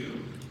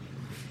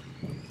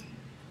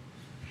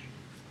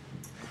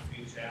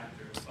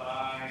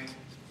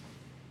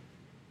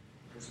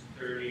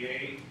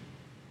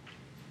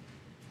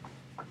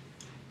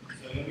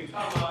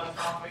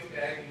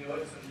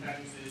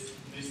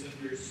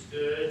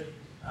understood,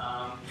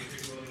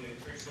 particularly in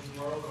the Christian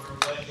world, or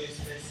what is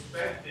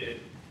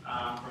expected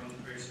from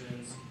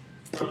Christians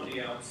from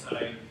the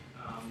outside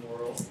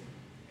world.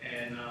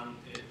 And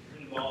it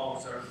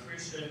involves, are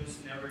Christians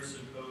never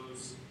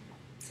supposed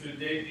to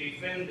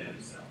defend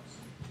themselves?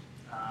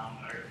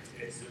 Or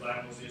it's the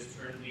Bible says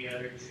turn the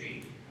other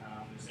cheek.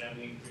 Does that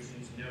mean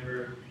Christians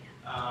never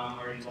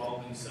are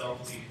involved in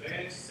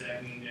self-defense? Does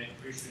that mean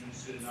that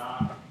Christians should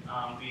not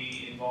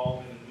be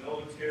involved in the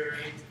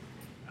military?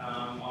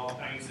 All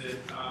kinds of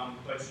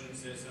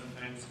questions that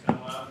sometimes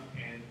come up.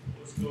 And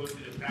let's go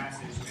to the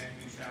passage,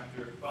 Matthew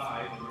chapter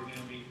 5, and we're going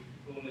to be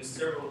going to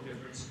several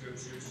different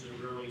scriptures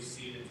to really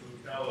see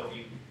the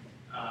totality.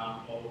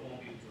 Well, it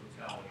won't be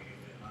the totality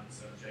of it on the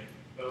subject,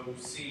 but we'll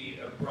see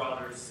a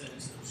broader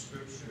sense of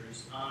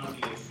scriptures on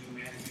the issue.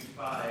 Matthew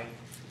 5,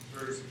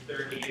 verse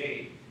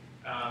 38.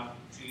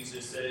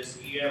 Jesus says,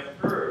 "Ye have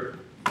heard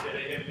that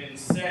it had been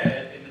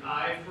said, an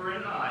eye for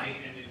an eye,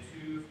 and a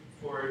tooth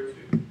for a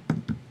tooth."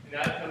 And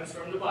that comes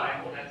from the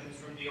Bible. That comes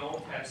from the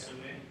Old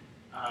Testament,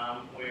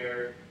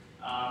 where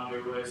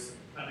there was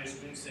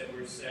punishments that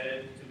were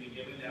said to be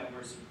given that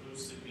were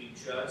supposed to be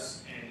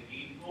just and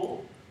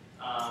equal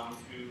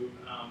to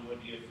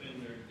what the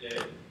offender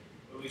did.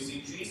 But we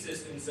see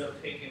Jesus ends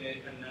up taking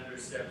it another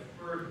step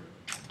further.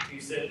 He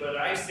said, "But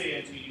I say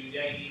unto you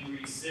that ye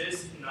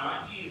resist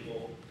not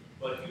evil,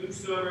 but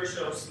whosoever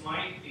shall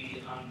smite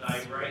thee on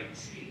thy right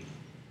cheek,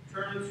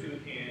 turn to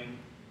him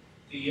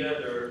the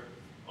other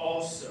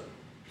also."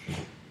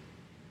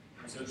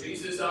 And so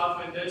Jesus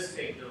often does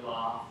take the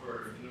law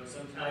further.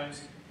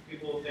 Sometimes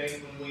people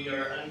think when we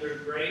are under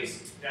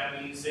grace,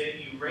 that means that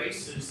he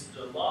erases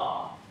the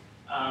law,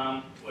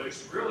 which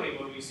really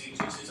what we see,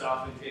 Jesus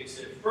often takes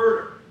it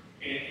further.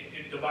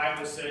 And the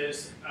Bible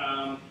says,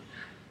 "Thou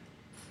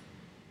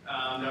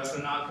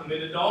shalt not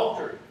commit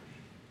adultery."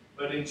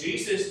 But in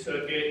Jesus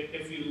took it,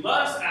 if you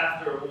lust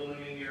after a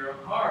woman in your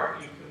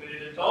heart, you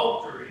committed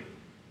adultery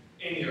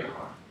in your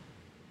heart.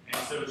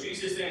 And so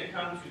Jesus didn't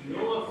come to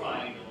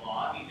nullify the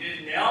law. He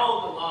did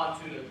nail the law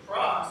to the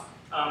cross,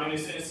 in the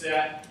sense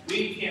that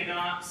we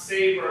cannot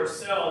save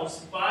ourselves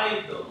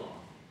by the law.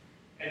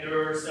 And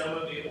there are some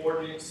of the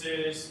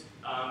ordinances,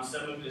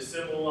 some of the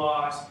civil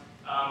laws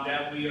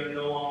that we are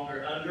no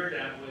longer under.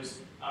 That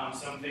was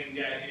something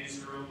that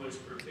Israel was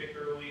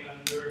particularly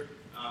under.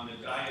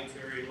 The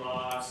dietary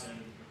laws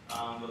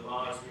and the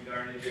laws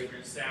regarding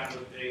different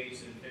Sabbath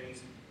days and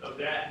things of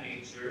that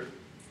nature.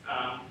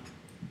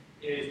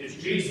 Is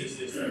Jesus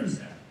is our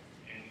Sabbath.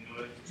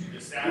 And the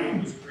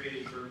Sabbath was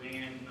created for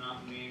man,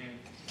 not man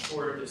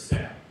for the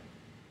Sabbath.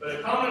 But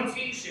a common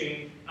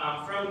teaching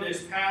from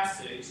this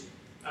passage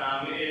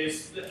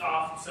is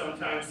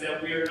sometimes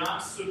that we are not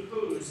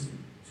supposed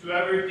to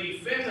ever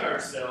defend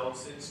ourselves,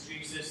 since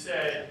Jesus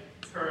said,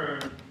 "Turn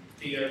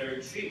the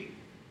other cheek."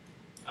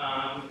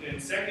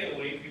 And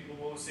secondly, people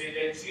will say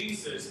that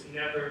Jesus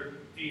never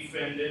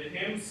defended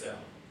himself.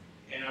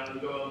 And I'm going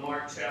to go to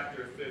Mark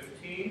chapter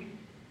 15,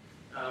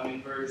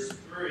 in verse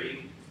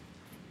 3.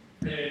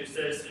 And it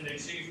says, "And the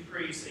chief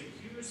priests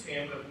accused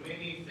him of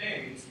many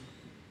things,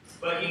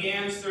 but he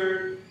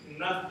answered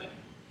nothing.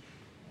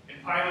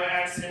 And Pilate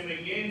asked him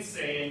again,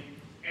 saying,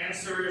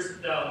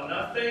 Answerest thou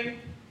nothing?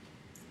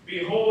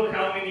 Behold,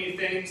 how many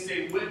things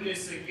they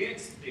witness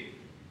against thee.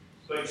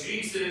 But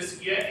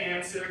Jesus yet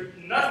answered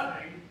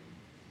nothing,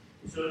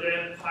 so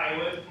that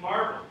Pilate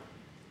marveled."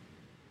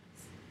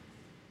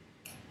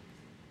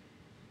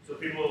 So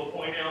people will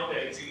point out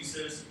that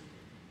Jesus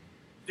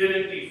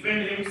didn't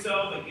defend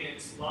himself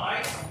against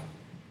lies.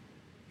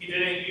 He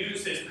didn't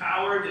use his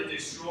power to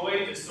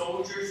destroy the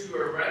soldiers who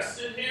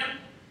arrested him.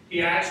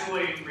 He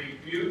actually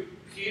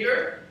rebuked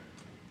Peter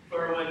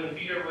for when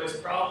Peter was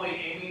probably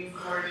aiming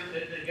for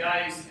the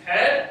guy's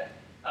head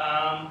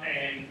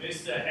and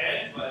missed the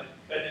head, but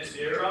cut his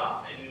ear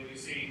off. And then we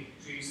see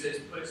Jesus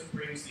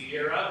brings the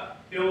ear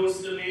up,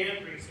 heals the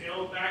man, brings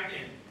health back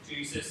in.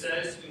 Jesus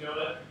says, "You know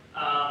what?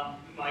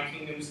 My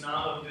kingdom's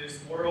not of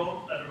this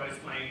world, otherwise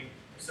my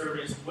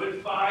servants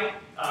would fight."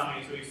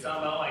 And so he's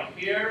talking about like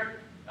here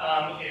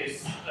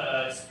is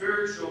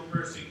spiritual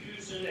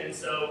persecution, and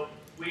so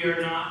we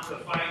are not to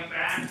fight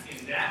back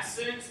in that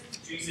sense.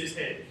 Jesus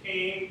had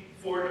came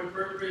for the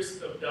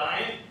purpose of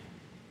dying.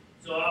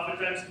 So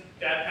oftentimes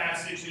that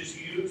passage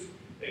is used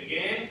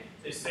again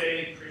to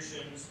say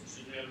Christians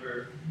should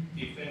never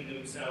defend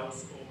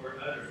themselves over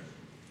others.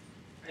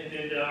 And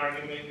then the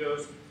argument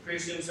goes,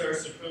 Christians are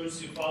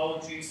supposed to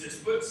follow Jesus'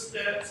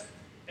 footsteps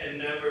and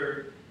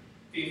never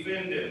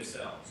defend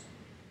themselves.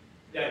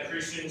 That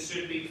Christians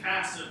should be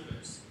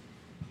pacifists,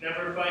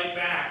 never fight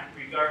back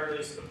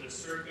regardless of the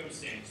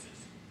circumstances.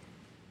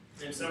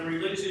 And some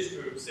religious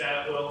groups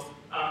that will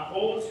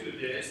hold to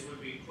this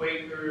would be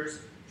Quakers,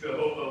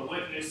 Jehovah's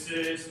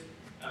Witnesses.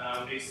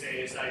 They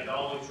say it's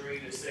idolatry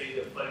to say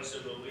the Pledge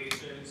of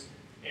Allegiance.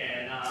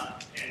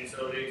 And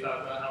so they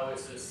talk about how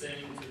it's a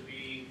sin to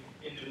be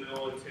in the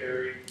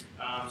military.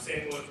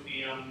 Same with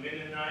the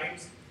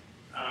Mennonites.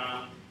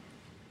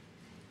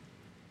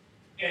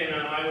 And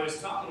I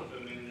was talking with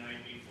a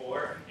Mennonite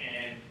before,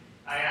 and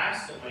I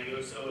asked him, I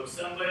go, so if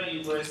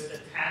somebody was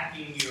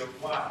attacking your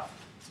wife,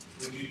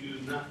 would you do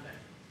nothing?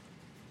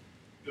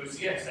 He goes,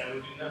 yes, I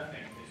would do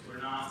nothing, because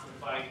we're not to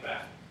fight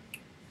back.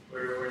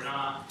 We're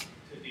not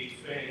to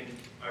defend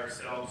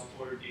ourselves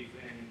or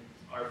defend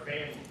our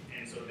family.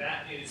 And so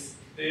that is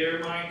their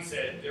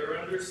mindset, their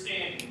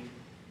understanding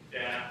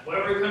that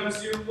whatever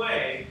comes your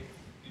way,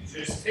 you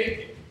just take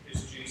it.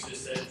 Because Jesus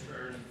said,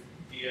 turn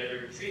the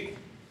other cheek.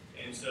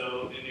 And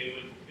so then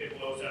it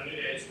boils down to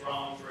that it's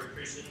wrong for a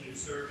Christian to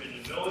serve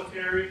in the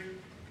military.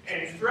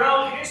 And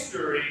throughout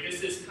history,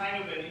 this is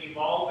kind of an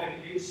evolving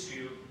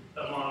issue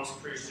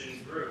amongst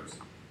Christian groups.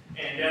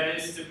 And that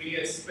is to be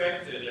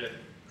expected. A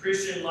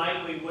Christian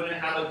likely wouldn't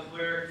have a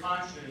clear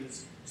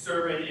conscience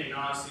serving in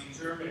Nazi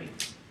Germany.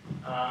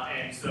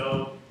 And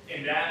so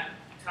in that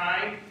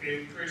time,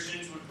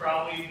 Christians would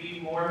probably be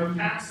more of a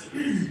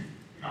pacifist.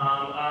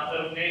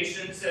 Of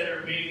nations that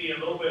are maybe a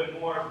little bit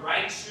more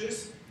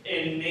righteous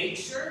in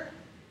nature,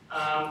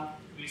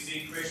 we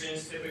see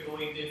Christians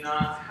typically did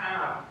not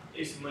have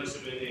as much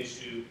of an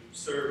issue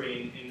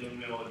serving in the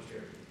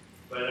military.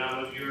 But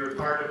if you're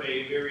part of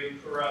a very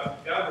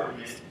corrupt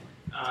government,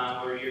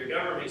 or your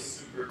government is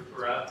super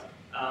corrupt,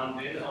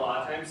 then a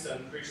lot of times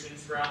some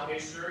Christians throughout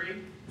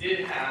history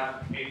did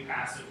have a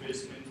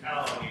pacifist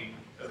mentality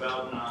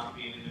about not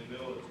being in the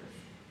military.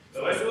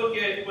 So let's look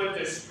at what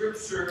the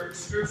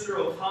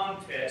scriptural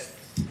context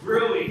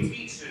really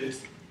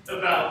teaches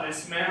about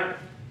this matter.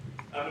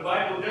 The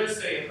Bible does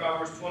say in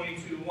Proverbs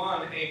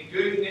 22:1, a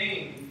good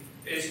name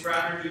is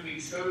rather to be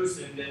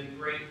chosen than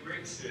great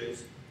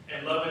riches,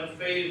 and love and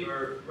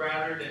favor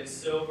rather than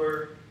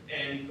silver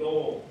and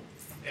gold.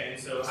 And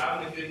so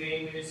having a good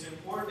name is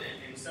important,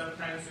 and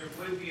sometimes there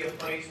would be a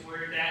place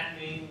where that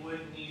name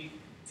would need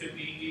to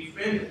be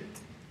defended.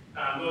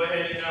 Go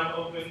ahead and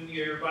open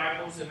your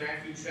Bibles in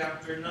Matthew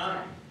chapter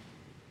 9.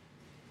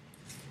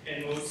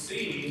 And we'll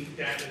see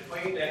that the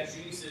claim that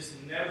Jesus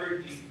never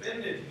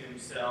defended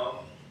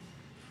himself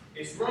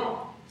is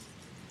wrong.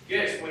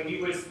 Yes, when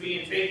he was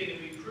being taken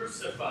to be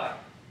crucified,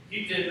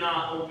 he did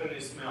not open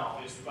his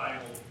mouth, as the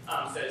Bible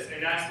says.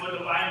 And that's what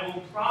the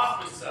Bible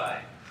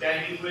prophesied,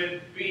 that he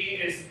would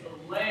be as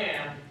a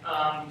lamb,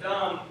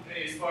 dumb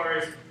as far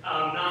as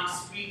not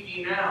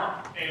speaking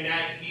out, and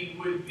that he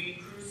would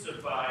be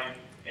crucified,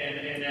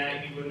 and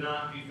that he would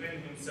not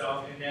defend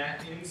himself in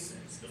that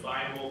instance. The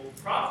Bible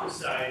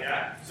prophesied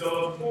that,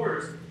 so of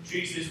course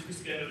Jesus was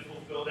going to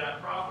fulfill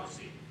that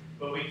prophecy.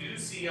 But we do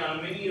see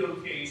on many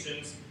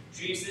occasions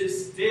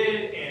Jesus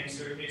did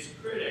answer his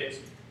critics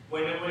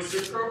when it was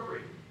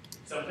appropriate.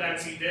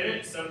 Sometimes he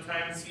didn't,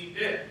 sometimes he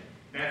did.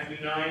 Matthew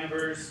 9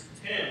 verse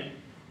 10,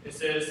 it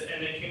says,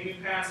 and it came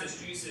to pass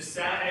as Jesus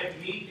sat at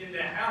meat in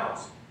the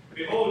house,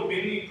 behold,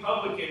 many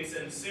publicans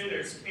and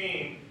sinners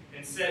came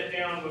and sat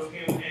down with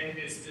him and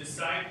his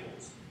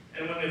disciples.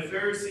 And when the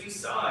Pharisees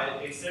saw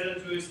it, they said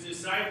unto his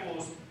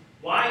disciples,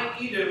 why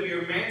eat of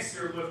your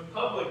master with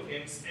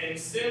publicans and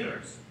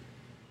sinners?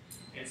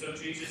 And so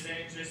Jesus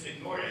didn't just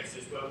ignore it. He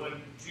says, but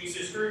when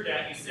Jesus heard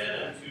that, he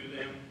said unto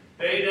them,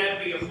 they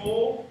that be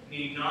whole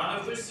need not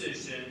a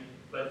physician,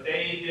 but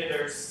they that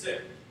are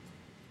sick.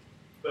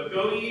 But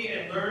go ye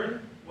and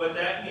learn what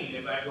that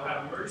meaneth. I will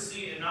have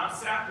mercy and not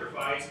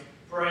sacrifice,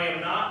 for I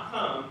am not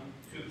come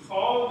to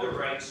call the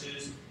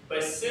righteous,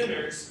 but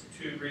sinners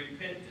to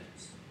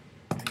repentance.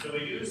 And so we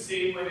do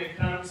see when it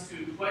comes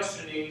to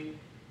questioning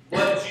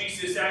what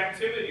Jesus'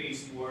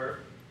 activities were,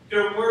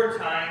 there were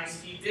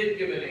times he did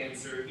give an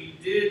answer. He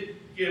did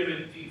give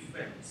a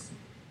defense.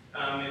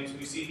 And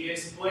we see he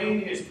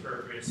explained his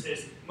purpose,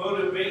 his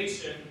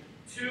motivation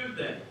to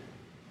them.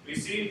 We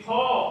see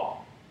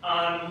Paul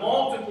on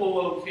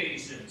multiple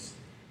occasions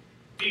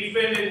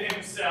defended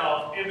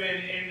himself, even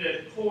in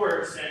the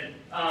courts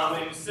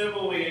and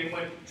civilly, and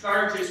when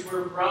charges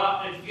were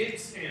brought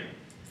against him.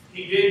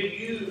 He did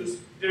use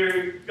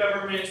their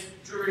government's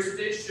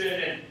jurisdiction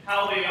and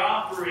how they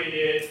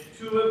operated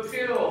to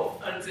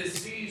appeal unto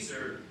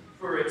Caesar,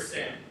 for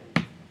example.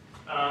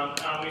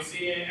 We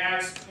see in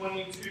Acts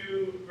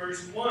 22,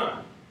 verse 1,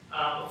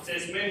 it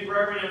says, men,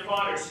 brethren, and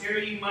fathers, hear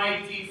ye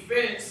my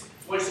defense,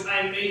 which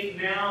I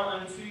make now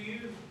unto you.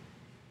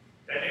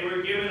 That they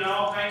were given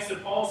all kinds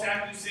of false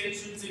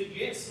accusations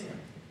against him.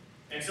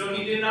 And so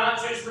he did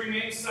not just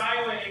remain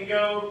silent and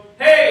go,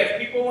 hey, if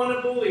people want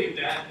to believe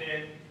that,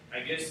 then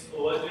I guess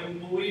let them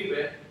believe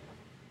it.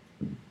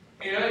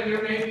 You know,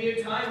 there may be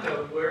a time,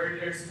 though, where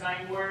there's a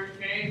time where,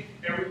 okay,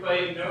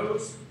 everybody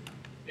knows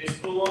it's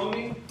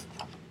baloney.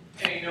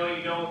 And you know,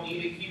 you don't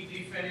need to keep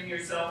defending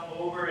yourself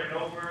over and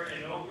over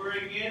and over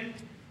again.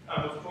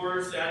 Of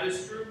course, that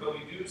is true, but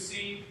we do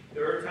see,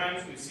 there are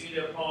times we see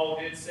that Paul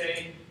did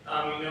say,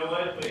 you know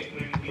what,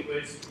 when he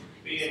was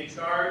being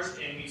charged,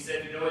 and he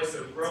said, you know, as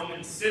a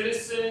Roman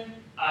citizen,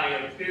 I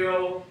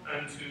appeal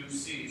unto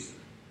Caesar.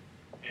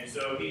 And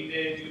so he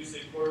did use the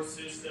court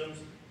systems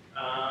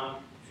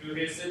to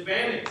his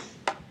advantage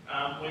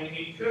when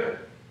he could.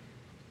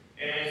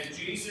 And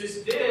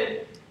Jesus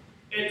did,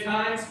 at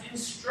times,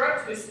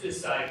 instruct his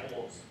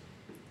disciples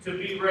to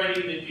be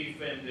ready to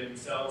defend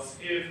themselves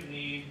if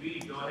need be.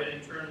 Go ahead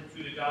and turn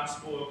to the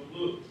Gospel of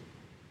Luke.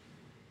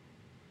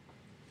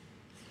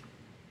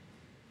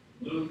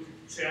 Luke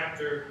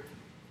chapter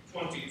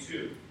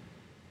 22.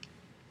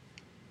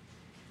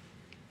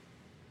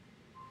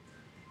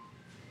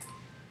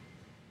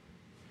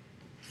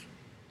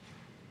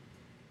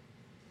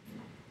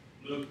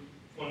 Luke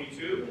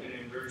 22 and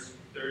in verse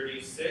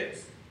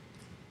 36.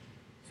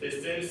 It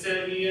says, Then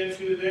said he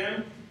unto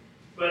them,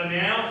 But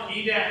now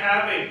he that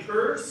have a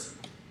purse,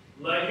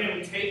 let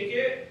him take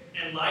it,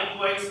 and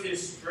likewise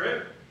his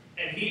scrip,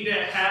 and he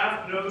that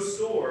have no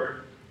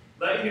sword,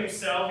 let him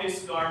sell his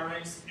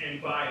garments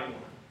and buy one.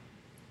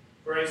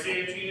 For I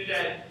say unto you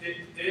that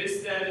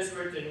this that is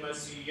written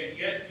must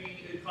yet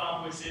be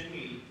accomplished in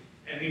me.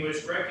 And he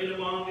was reckoned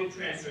among the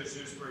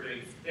transgressors, for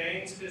the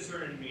things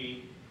concerning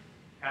me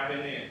have an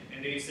end.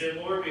 And they said,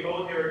 Lord,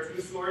 behold, here are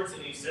 2 swords.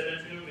 And he said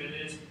unto him, It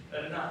is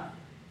enough.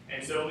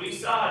 And so we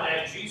saw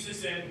that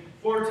Jesus, in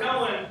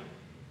foretelling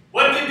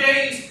what the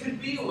days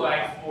could be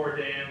like for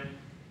them,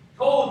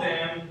 told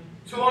them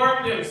to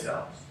arm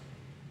themselves,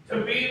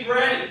 to be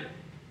ready.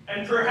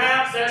 And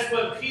perhaps that's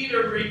what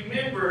Peter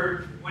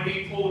remembered when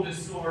he pulled his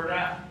sword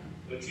out.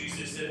 But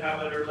Jesus said, how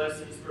better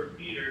lessons for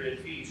Peter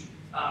to teach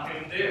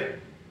him there.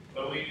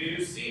 But we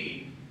do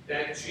see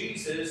that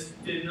Jesus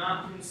did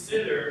not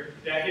consider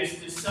that his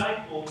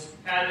disciples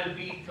had to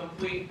be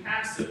complete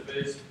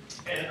pacifists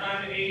and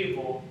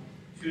unable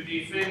to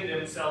defend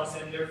themselves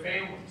and their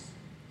families.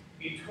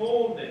 He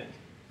told them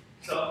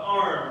to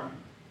arm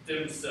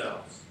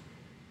themselves.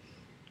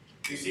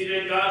 You see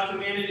that God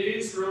commanded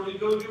Israel to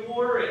go to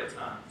war at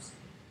times.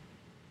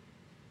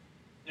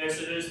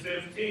 Exodus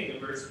 15,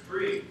 verse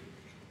 3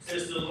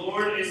 says, The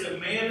Lord is a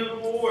man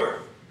of war.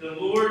 The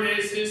Lord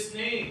is his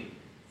name.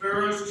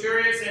 Pharaoh's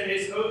chariots and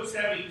his hosts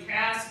have he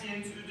cast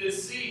into the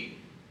sea.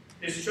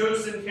 His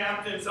chosen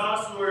captains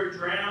also were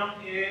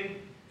drowned in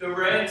the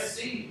Red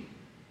Sea.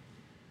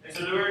 And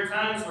so there were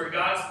times where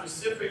God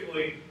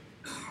specifically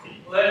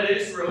led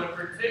Israel in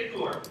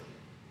particular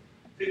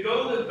to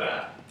go to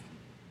battle.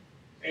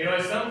 You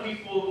know, some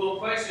people will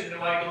question,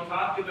 like they'll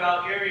talk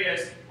about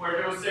areas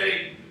where they'll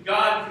say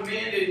God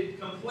commanded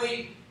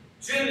complete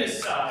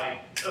genocide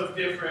of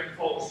different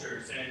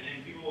cultures.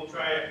 And people will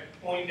try to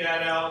point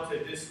that out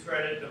to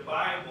discredit the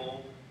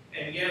Bible.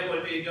 And yet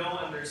what they don't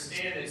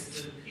understand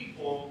is the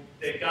people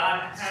that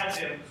God had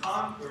them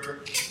conquer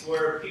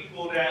were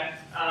people that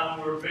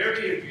were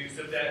very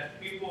abusive,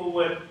 that people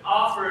would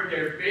offer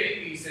their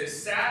babies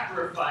as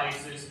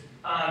sacrifices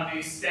on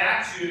these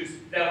statues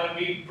that would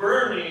be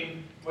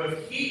burning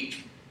with heat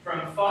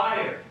from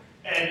fire,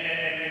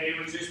 and it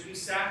would just be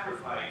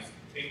sacrificed.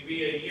 They'd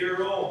be a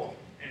year old,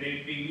 and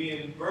they'd be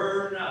being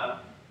burned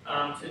up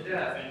to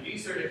death. And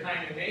these are the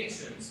kind of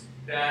nations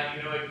that,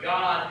 you know,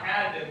 God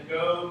had them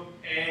go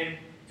and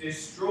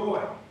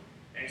destroy.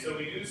 And so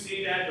we do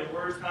see that there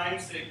were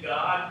times that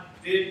God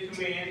did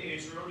command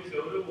Israel to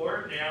go to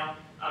war. Now,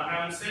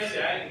 having said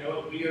that, you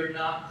know, we are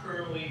not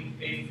currently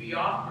a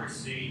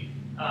theocracy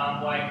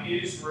like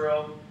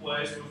Israel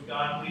was with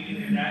God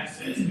leading in that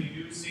sense. We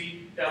do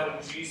see that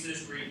when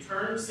Jesus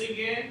returns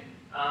again,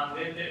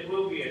 then it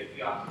will be a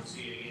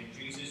theocracy again.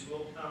 Jesus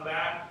will come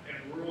back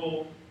and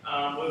rule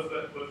with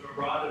a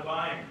rod of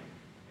iron.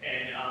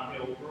 And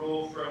he'll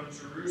rule from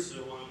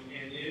Jerusalem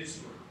and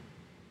Israel.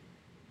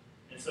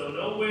 And so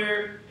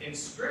nowhere in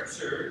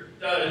Scripture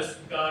does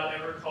God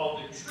ever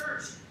call the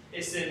church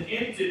it's an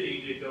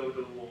entity to go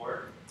to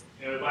war.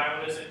 You know, the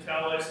Bible doesn't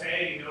tell us,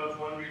 hey, you know, if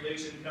one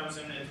religion comes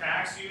in and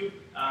attacks you,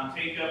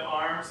 take up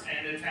arms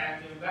and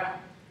attack them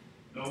back.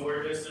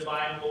 Nowhere does the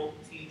Bible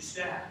teach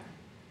that.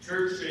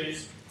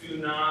 Churches do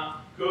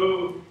not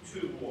go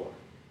to war.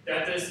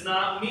 That does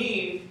not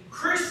mean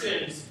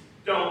Christians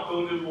don't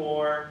go to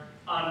war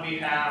on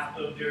behalf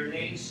of their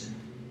nation.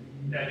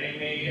 That they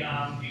may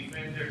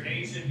defend their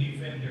nation,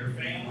 defend their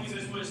families.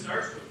 That's what it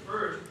starts with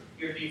first.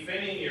 You're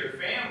defending your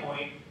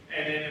family,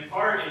 and then in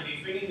part, in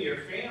defending your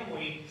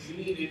family, you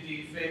need to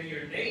defend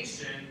your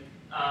nation,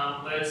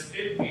 lest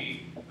it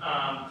be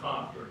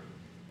conquered.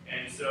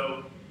 And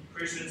so,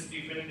 Christians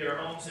defending their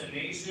homes and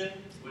nation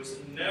was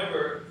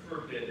never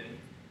forbidden.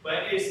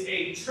 But as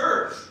a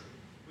church,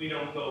 we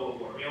don't go to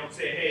war. We don't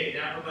say, hey,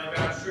 now for my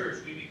Baptist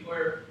church, we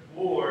declare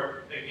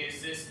war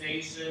against this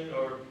nation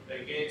or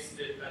against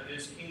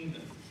this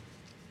kingdom.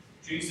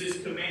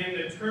 Jesus' command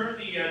to turn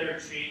the other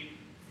cheek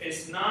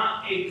is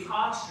not a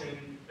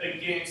caution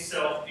against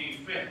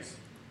self-defense.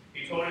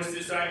 He told his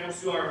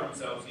disciples to arm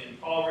themselves, and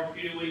Paul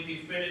repeatedly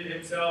defended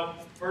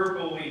himself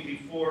verbally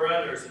before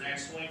others in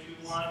Acts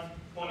 22:1,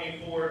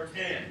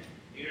 24:10.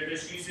 Neither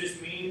does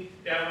Jesus mean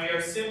that we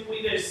are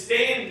simply to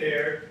stand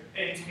there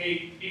and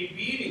take a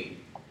beating.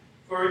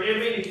 For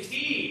even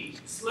he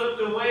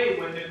slipped away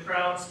when the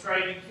crowds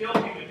tried to kill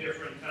him at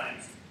different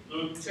times.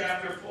 Luke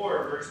chapter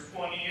 4, verse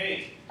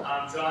 28,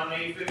 John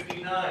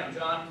 8:59,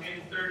 John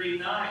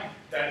 10:39,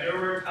 that there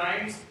were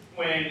times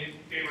when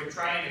they were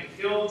trying to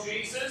kill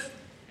Jesus,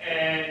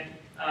 and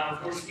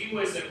of course he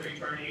wasn't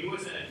returning, he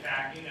wasn't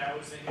attacking, that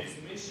wasn't his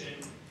mission.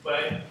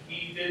 But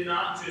he did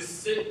not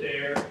just sit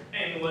there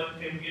and let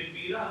him get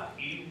beat up.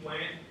 He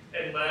went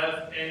and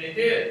left and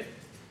hid.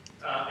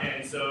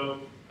 And so,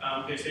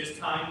 because his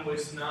time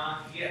was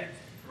not yet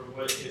for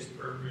what his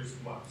purpose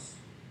was.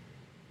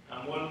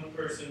 One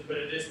person put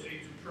it this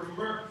way: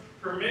 to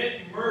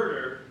permit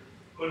murder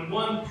when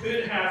one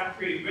could have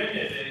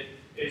prevented it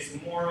is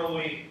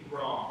morally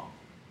wrong.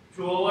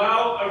 To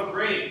allow a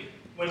rape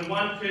when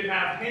one could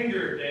have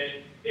hindered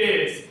it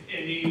is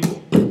an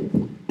evil.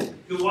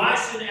 To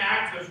watch an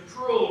act of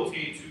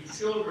cruelty to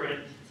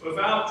children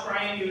without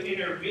trying to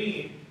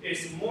intervene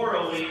is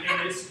morally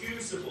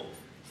inexcusable.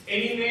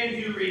 Any man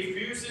who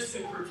refuses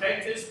to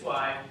protect his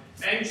wife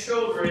and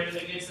children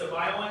against a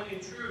violent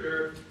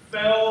intruder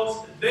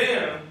fails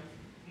them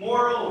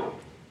morally.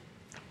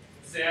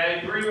 Say,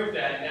 I agree with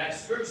that. And that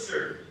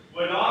scripture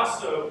would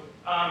also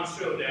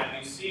show that.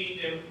 We see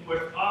them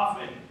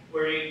often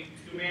where he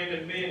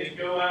commanded men to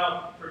go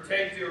out,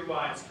 protect your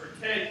wives,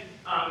 protect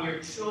your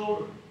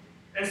children.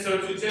 And so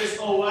to just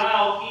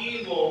allow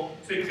evil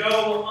to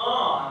go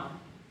on,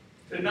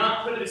 to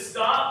not put a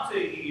stop to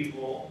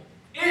evil,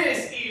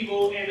 is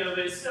evil in of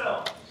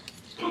itself.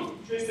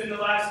 Just in the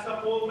last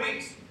couple of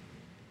weeks,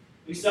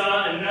 we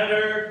saw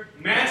another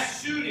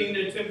mass shooting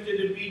attempted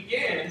to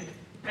begin,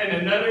 and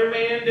another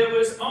man that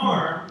was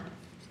armed,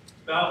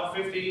 about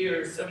 50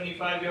 or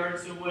 75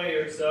 yards away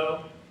or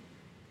so,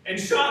 and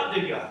shot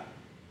the guy.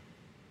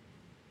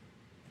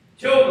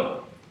 Killed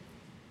him.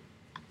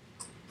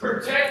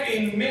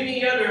 Protecting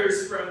many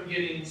others from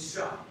getting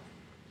shot.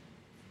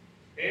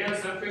 And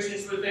some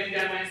Christians would think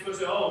that man's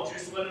supposed to,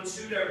 just let him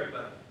shoot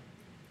everybody.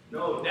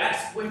 No,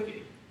 that's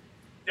wicked.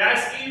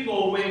 That's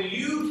evil when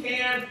you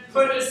can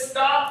put a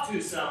stop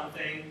to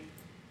something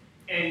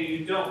and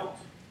you don't.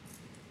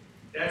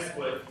 That's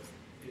what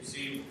is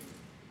evil.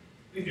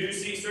 We do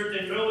see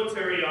certain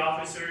military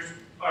officers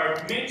are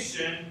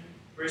mentioned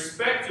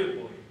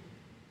respectively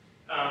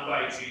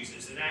by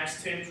Jesus. In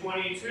Acts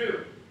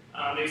 10:22,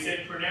 they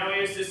said,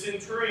 Cornelius the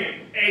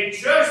centurion, a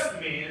just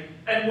man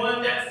and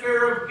one that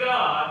fear of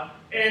God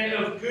and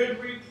of good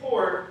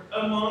report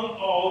among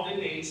all the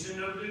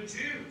nation of the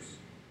Jews.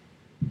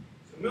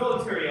 It's a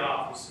military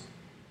officer.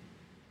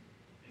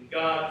 And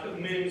God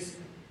commends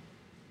him.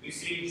 We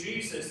see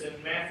Jesus in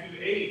Matthew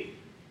 8,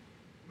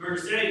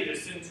 verse 8, the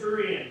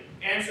centurion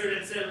answered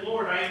and said,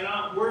 Lord, I am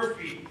not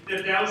worthy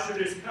that thou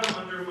shouldest come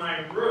under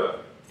my roof,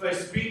 but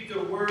speak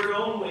the word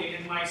only,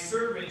 and my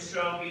servant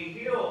shall be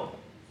healed.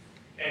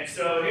 And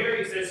so here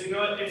he says, you know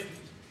what, if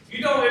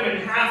you don't even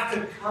have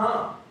to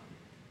come.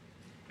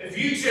 If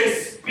you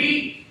just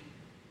speak,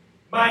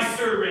 my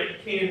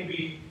servant can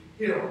be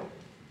healed.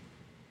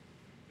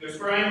 Because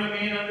for I am a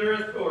man under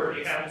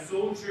authority, having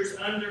soldiers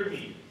under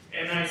me.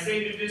 And I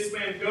say to this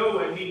man, go,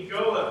 and he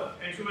goeth,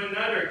 and to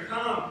another,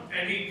 come,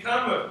 and he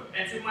cometh,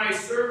 and to my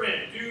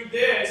servant, do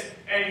this,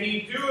 and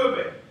he doeth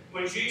it.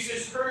 When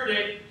Jesus heard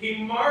it,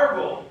 he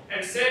marveled,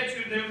 and said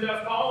to them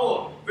that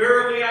followed,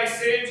 verily I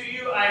say unto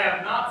you, I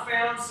have not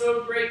found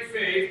so great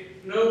faith,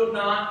 no,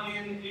 not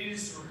in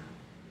Israel.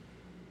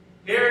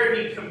 Here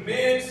he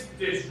commends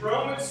this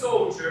Roman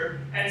soldier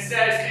and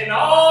says, in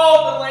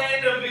all the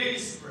land of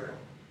Israel,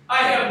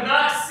 I have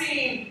not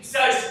seen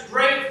such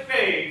great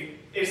faith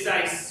as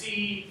I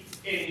see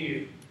in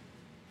you.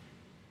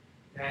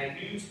 Now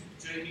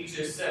he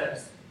just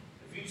says,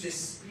 if you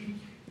just speak,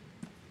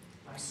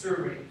 my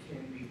servant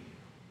can be healed.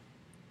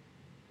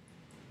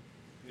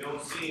 We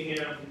don't see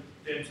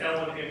them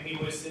telling him he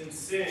was in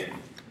sin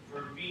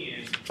for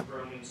being a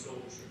Roman soldier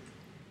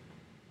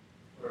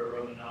or a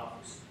Roman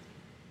officer.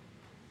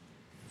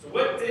 So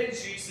what did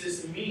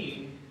Jesus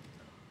mean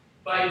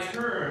by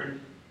turn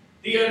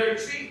the other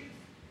cheek?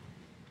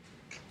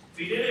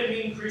 He didn't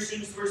mean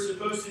Christians were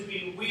supposed to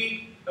be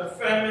weak,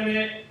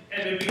 effeminate,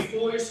 and to be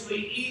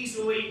foolishly,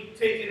 easily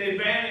taken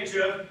advantage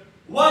of.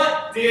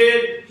 What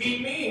did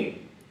he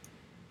mean?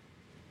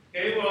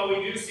 Okay, well,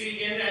 we do see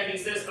again that he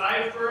says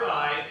eye for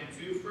eye and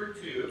tooth for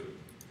tooth.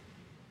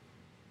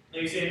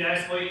 And he's saying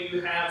that's why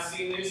you have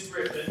seen this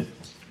written.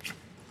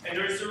 And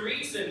there's a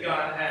reason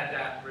God had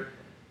that written.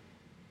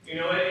 You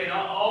know, in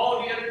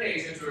all the other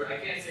nations, or I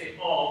can't say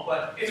all,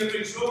 but in the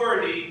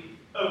majority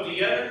of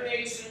the other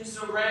nations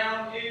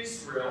around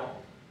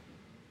Israel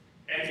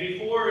and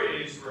before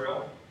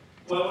Israel,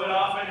 what would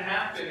often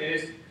happen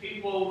is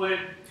people would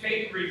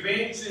take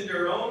revenge in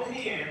their own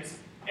hands,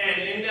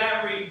 and in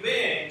that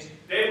revenge,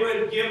 they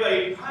would give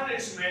a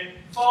punishment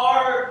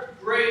far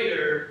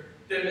greater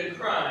than the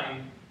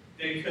crime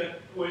that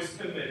was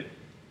committed.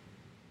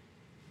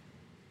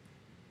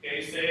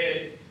 Okay,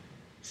 say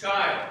a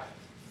child,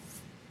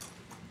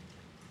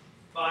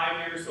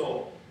 5 years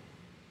old,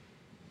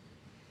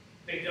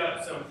 picked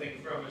up something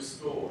from a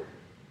store.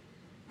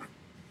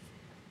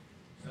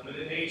 Some of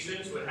the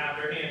nations would have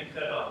their hand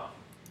cut off.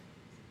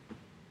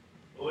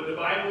 What would the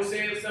Bible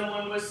say if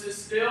someone was to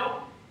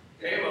steal?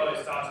 Okay, well,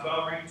 it talks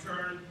about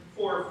return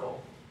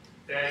fourfold.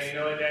 That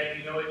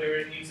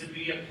there needs to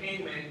be a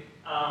payment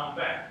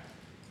back.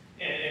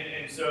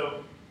 And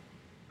so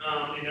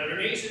in other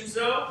nations,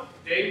 though,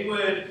 they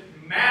would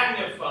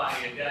magnify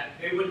it, that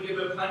they would give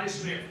a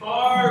punishment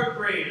far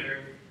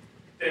greater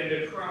than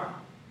the crime.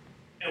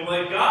 And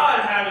what God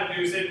had to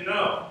do said,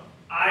 no,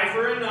 eye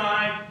for an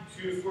eye,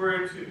 tooth for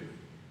a tooth.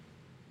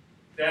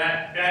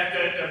 That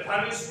the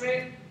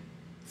punishment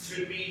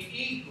should be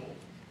equal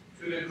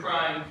to the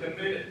crime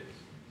committed.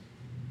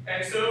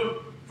 And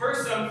so, for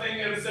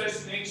something of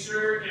such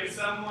nature, if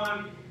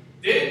someone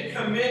did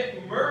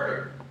commit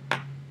murder,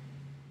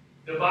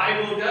 the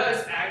Bible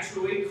does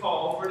actually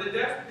call for the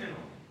death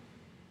penalty.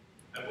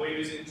 I believe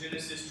it's in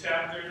Genesis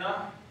chapter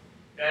 9.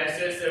 That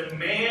says, if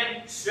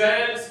man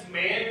sheds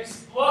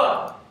man's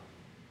blood,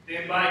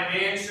 then by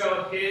man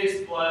shall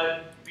his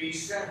blood be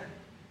shed.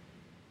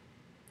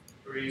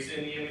 For he's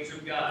in the image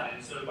of God.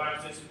 And so the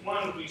Bible says,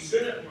 one, we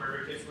shouldn't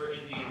murder because we're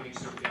in the image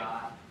of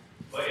God.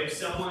 But if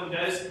someone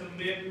does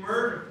commit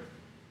murder,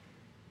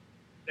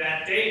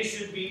 that they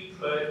should be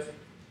put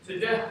to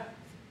death.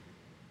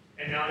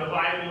 And now the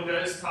Bible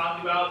does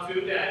talk about,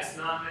 too, that it's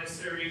not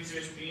necessarily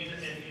just being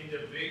an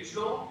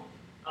individual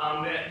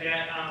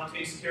that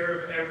takes care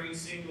of every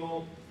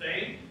single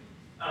thing.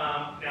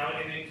 Now,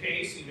 in a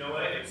case, you know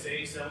what, if,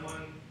 say,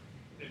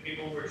 if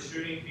people were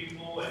shooting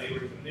people and they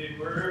were committing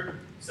murder,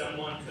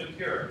 someone took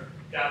care of it.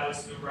 That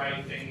was the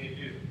right thing to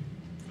do.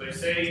 But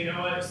say, you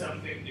know what,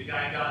 the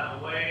guy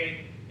got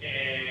away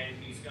and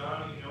he's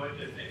gone, you know what,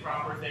 the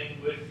proper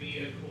thing would be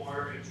a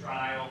court, a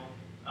trial,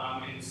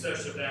 and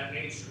such of that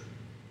nature.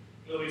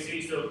 So we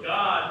see, so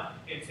God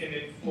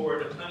intended for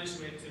the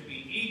punishment to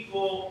be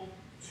equal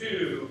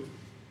to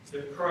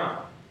the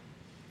crime.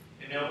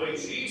 And now what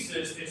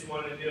Jesus is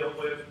wanting to deal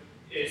with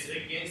is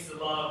against the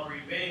law of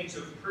revenge,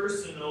 of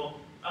personal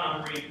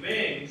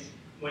revenge,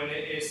 when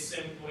it is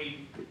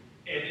simply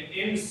an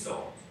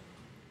insult.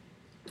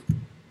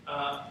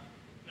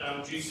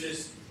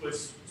 Jesus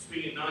was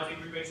speaking, not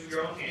take revenge of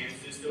your own hands.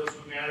 This deals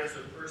with matters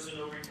of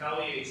personal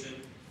retaliation,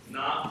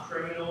 not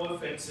criminal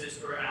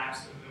offenses or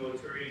acts of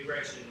military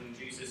aggression, when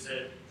Jesus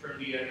said, turn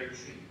the other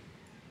cheek.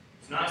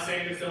 It's not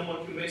saying if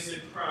someone commits a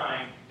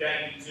crime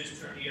that you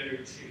just turn the other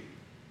cheek.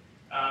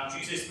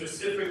 Jesus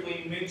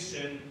specifically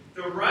mentioned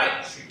the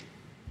right cheek.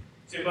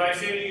 So by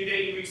saying to you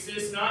that you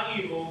resist not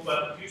evil,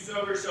 but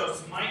whosoever shall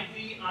smite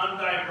thee on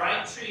thy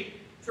right cheek,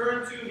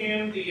 turn to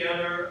him the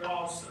other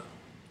also.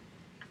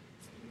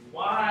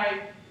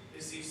 Why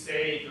does he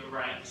say the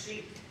right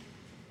cheek?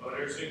 Well,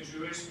 there's a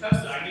Jewish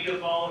custom. I need a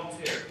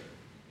volunteer.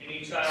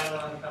 Any child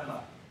want to come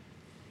up?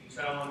 Any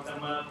child want to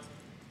come up?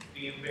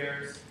 Be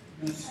embarrassed?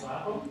 You gonna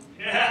slap him?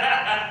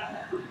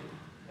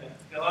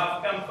 They'll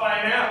have to come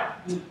find out.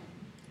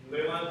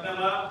 Anybody want to come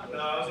up? No,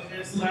 I wasn't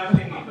going to slap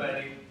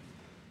anybody.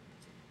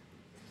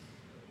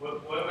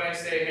 What if I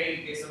say,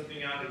 hey, get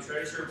something out of the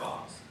treasure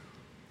box?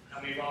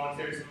 How many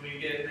volunteers will we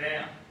get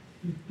now?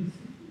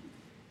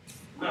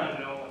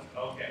 No one's,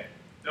 okay.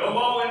 No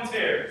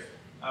volunteers.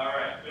 All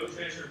right, no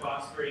treasure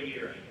box for a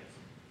year,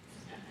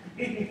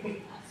 I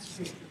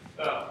guess.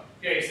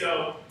 Okay,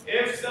 so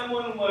if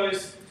someone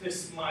was to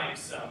smite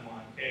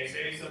someone, okay,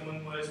 say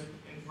someone was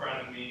in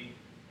front of me,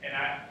 and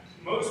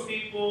most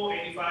people,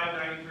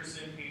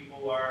 85-90%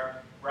 people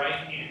are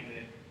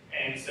right-handed,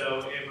 and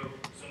so if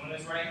someone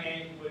is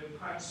right-handed would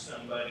punch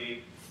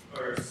somebody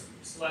or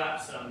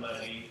slap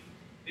somebody,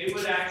 they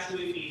would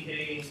actually be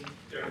hitting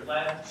their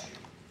left cheek.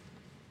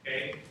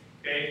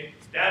 Okay?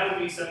 That would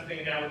be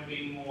something that would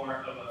be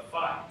more of a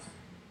fight.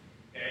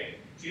 Okay?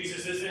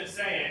 Jesus isn't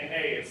saying,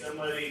 hey, if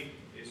somebody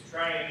is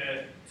trying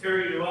to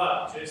tear you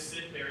up, just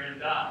sit there and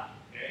die.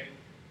 Okay?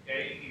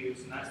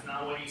 That's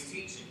not what he's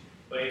teaching.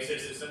 But he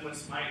says if someone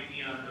smite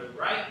thee on the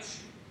right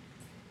cheek,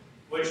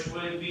 which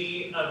would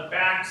be a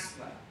back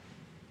slap.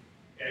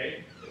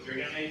 Okay? If you're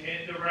going to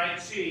hit the right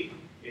cheek,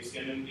 it's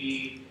going to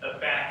be a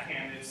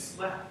backhanded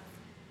slap.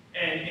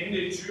 And in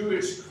the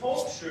Jewish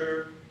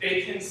culture,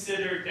 they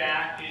consider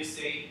that is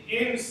an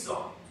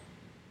insult.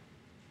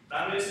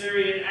 Not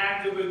necessarily an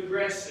act of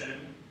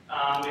aggression.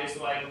 It's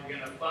like, we're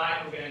going to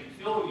fight, we're going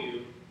to kill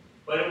you.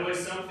 But it was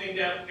something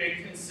that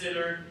they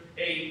considered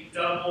a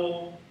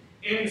double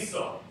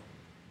insult.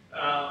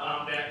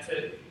 That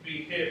to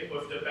be hit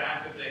with the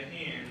back of the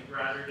hand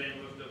rather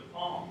than with the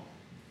palm.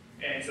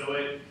 And so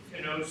it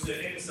connotes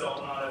an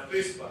insult, not a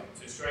fist fight.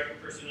 To strike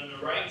a person on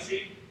the right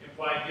cheek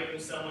implied giving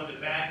someone the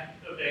back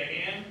of the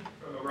hand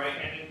from a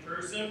right-handed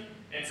person.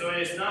 And so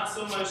it is not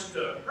so much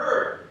to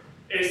hurt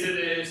as it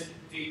is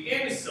the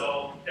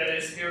insult that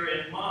is here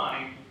in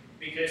mind,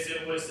 because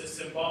it was a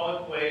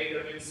symbolic way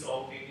of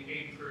insulting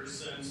a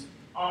person's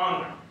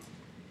honor.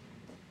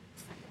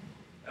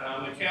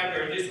 A cab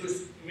driver, this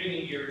was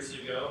many years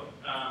ago,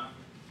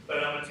 but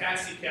a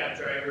taxi cab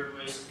driver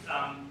was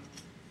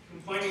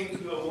complaining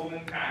to a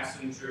woman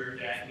passenger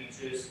that he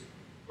just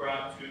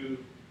brought to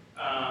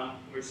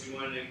where she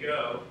wanted to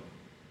go.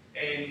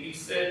 And he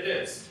said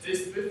this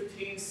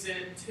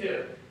 15-cent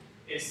tip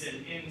is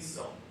an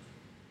insult.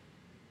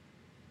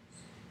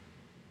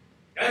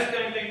 That's the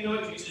kind of thing, you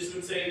know what Jesus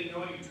would say, you know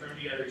what, you turn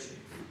the other cheek.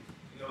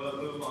 You know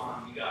what, move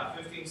on. You got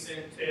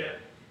 15-cent tip,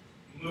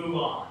 move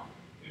on.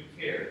 Who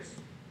cares?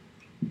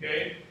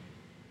 Okay?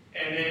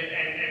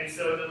 And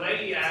so the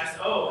lady asked,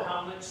 oh,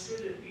 how much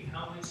should it be?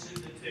 How much should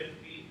the tip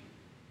be?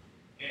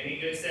 And he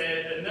just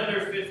said,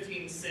 another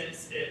 15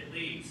 cents at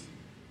least.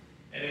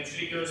 And then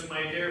she goes,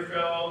 my dear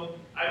fellow,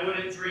 I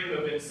wouldn't dream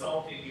of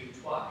insulting you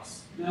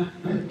twice.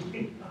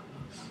 In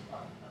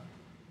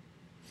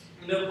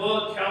the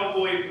book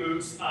Cowboy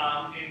Boots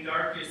in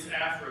Darkest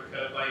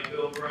Africa by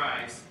Bill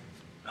Bryce,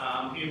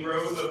 he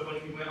wrote of when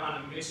he went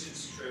on a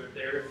missions trip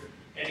there,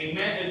 and he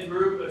met a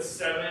group of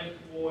 7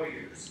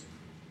 warriors.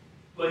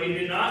 What he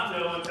did not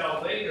know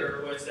until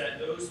later was that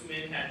those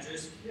men had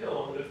just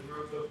killed a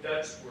group of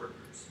Dutch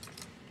workers.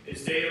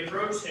 As they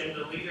approached him,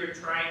 the leader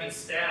tried to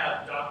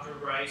stab Dr.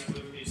 Rice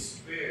with his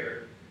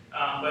spear,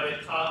 but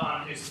it caught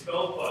on his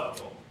belt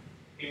buckle.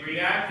 He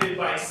reacted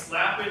by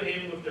slapping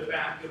him with the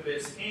back of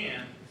his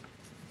hand,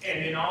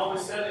 and then all of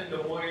a sudden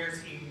the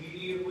warriors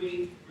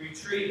immediately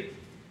retreated.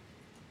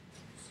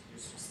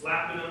 Just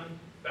slapping him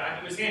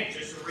back of his hand,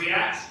 just a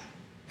reaction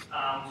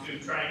to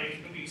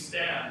trying to be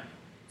stabbed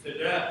to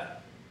death.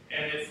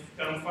 And if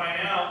come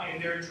find out,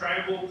 in their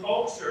tribal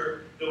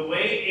culture, the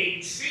way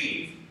a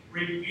chief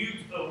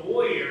rebuked a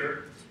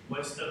warrior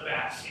was the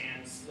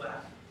backhand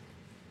slap.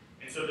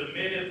 And so the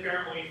men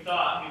apparently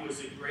thought he was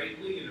a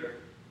great leader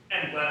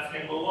and left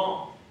him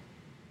alone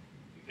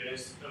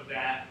because of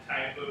that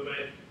type of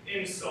an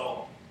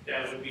insult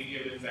that would be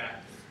given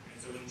back.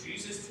 And so when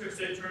Jesus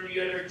said turn the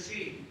other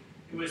cheek,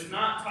 he was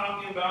not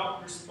talking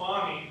about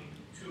responding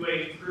to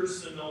a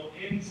personal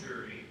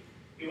injury.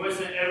 He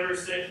wasn't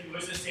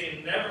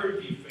saying never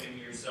defend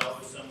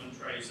yourself if someone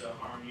tries to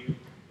harm you.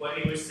 What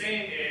he was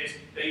saying is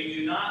that you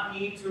do not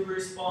need to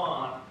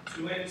respond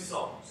to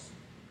insults.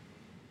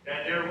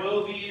 That there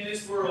will be in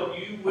this world,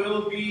 you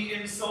will be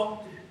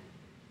insulted.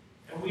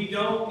 And we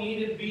don't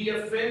need to be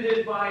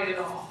offended by it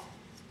all.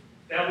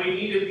 That we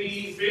need to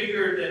be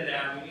bigger than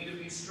that. We need to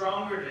be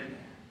stronger than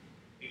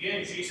that.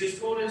 Again, Jesus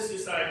told his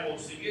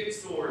disciples to get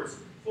swords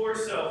for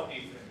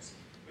self-defense.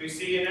 We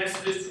see in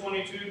Exodus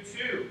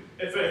 22:2,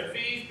 if a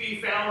thief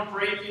be found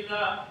breaking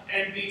up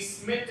and be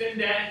smitten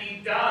that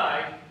he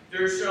die,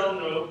 there shall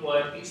no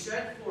blood be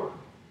shed for him.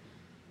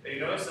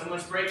 You know, if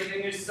someone's breaking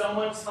into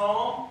someone's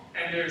home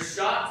and they're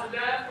shot to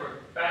death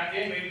or back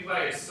in maybe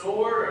by a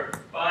sword or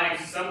by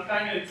some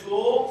kind of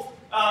tool,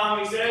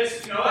 he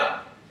says, you know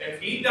what? If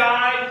he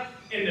died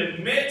in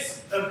the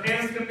midst of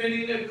him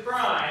committing a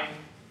crime,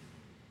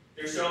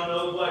 there shall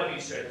no blood be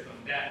shed from him.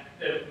 That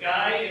the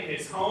guy in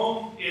his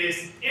home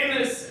is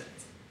innocent.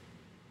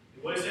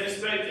 He wasn't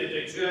expected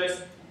to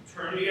just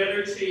turn the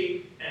other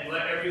cheek and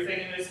let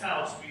everything in his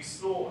house be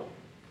stolen.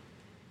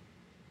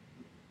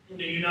 In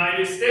the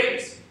United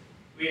States,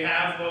 we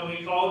have what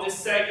we call the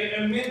Second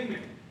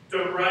Amendment,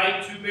 the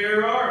right to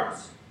bear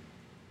arms.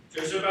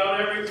 Just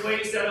about every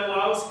place that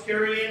allows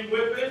carrying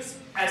weapons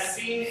has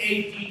seen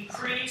a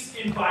decrease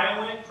in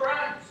violent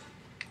crimes.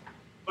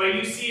 But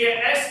you see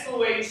an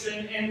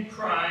escalation in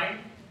crime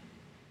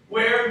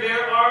where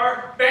there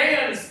are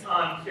bans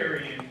on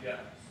carrying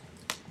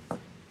guns.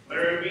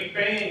 Whether it be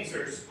banks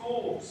or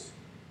schools.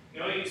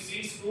 You know, you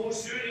see school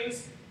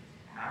shootings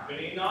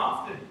happening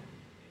often.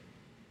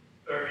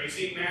 Or you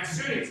see mass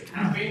shootings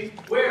happening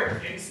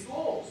where? In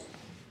schools.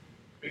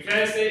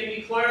 Because they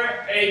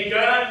declare a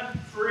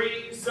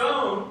gun-free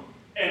zone,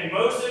 and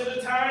most of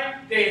the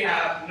time they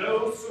have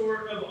no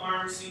sort of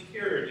armed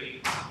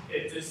security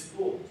at the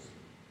schools.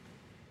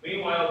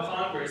 Meanwhile,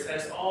 Congress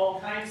has all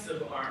kinds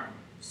of armed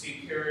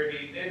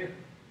security there.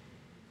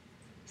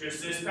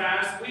 Just this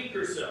past week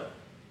or so,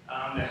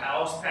 the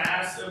House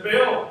passed a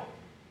bill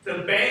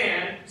to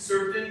ban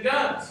certain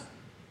guns.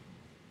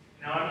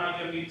 Now, I'm not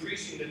going to be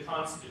preaching the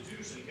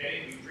Constitution,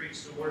 okay? We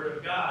preach the Word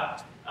of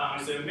God.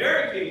 As an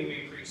American,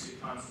 we preach the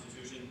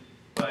Constitution.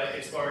 But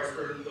as far as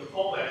for the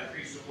pulpit, I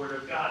preach the Word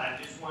of God.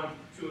 I just want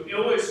to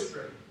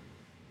illustrate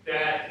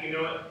that, you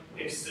know,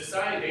 in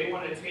society, they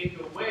want to take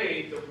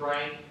away the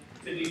right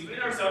to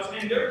defend ourselves.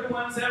 And they're the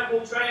ones that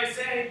will try to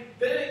say,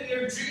 didn't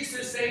hear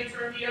Jesus say,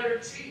 turn the other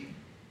cheek?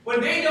 When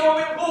they don't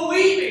even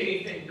believe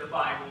anything the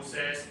Bible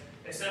says,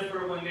 except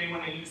for when they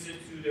want to use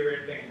it to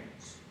their advantage.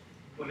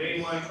 When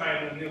they want to try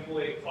to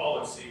manipulate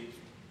policy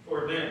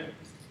for them.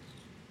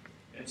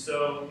 And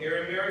so here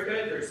in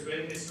America, there's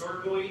been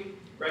historically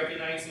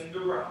recognizing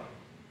the right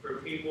for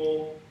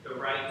people, the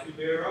right to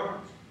bear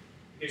arms.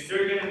 Because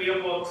they're going to be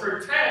able to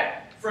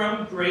protect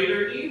from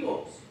greater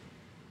evils.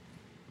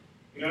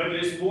 You know,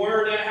 this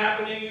war that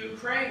happened in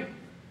Ukraine,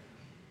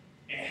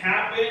 it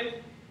happened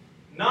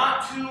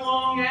not too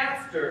long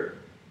after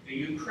the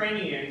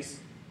Ukrainians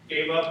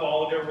gave up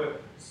all their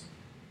weapons,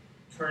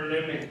 turned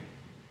them in.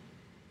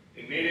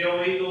 They made it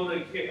illegal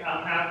to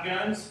have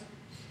guns,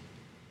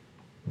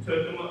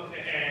 took them up,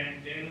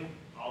 and then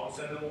all of a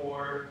sudden the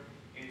war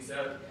ends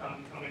up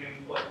coming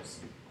in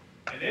place.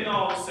 And then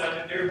all of a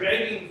sudden they're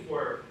begging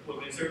for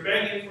weapons. They're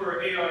begging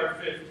for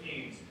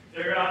AR-15s.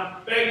 They're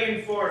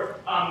begging for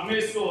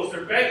missiles.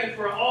 They're begging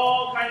for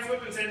all kinds of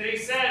weapons. And they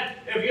said,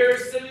 if you're a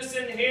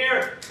citizen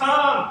here,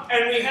 come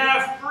and we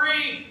have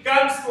free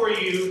guns for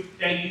you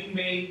that you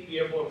may be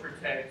able to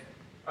protect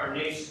our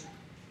nation.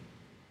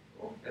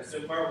 Well, that's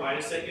in part why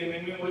the Second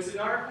Amendment was in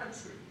our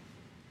country.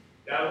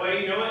 That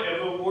way, you know what,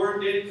 if a war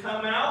did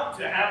come out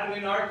to happen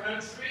in our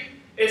country,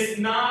 it's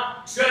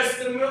not just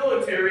the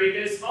military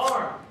that's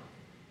armed,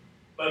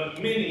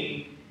 but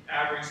many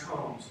average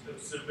homes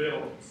of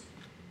civilians.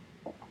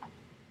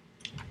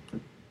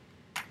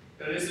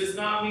 Now, this does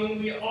not mean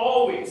we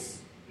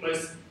always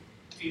must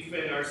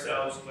defend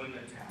ourselves when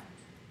attacked.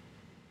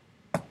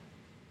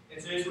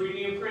 It says we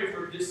need to pray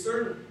for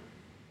discernment,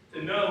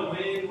 to know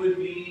when would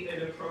be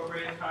an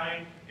appropriate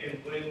time and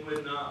when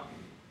would not be.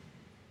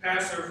 A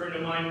pastor friend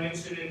of mine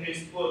mentioned in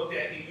his book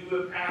that he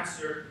knew a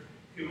pastor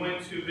who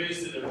went to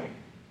visit him.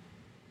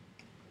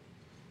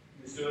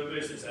 He was doing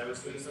business. I was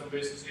doing some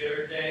business the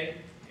other day,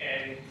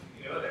 and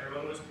you know,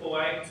 everyone was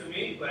polite to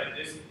me, but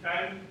this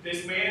time,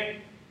 this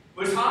man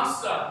was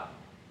hostile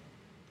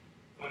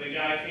when the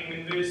guy came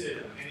and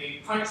visited him, and he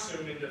punched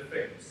him in the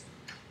face.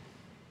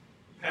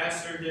 The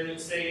pastor didn't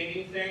say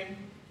anything,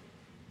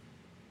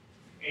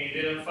 and he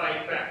didn't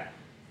fight back.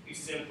 He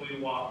simply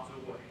walked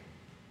away.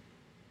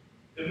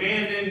 The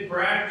man then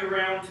bragged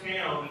around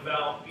town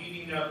about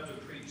beating up the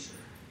preacher.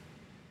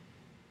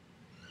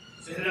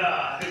 He said,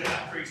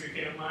 that preacher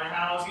came to my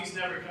house, he's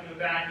never coming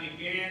back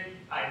again.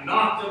 I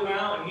knocked him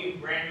out, and he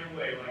ran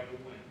away like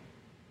a wind.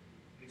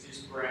 He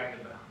just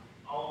bragged about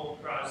it all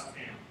across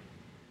town.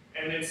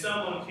 And then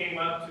someone came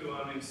up to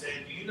him and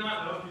said, do you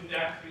not know who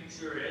that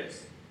preacher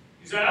is?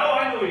 He said, oh,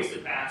 I know he's the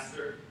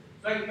pastor.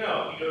 It's like,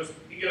 no.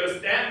 He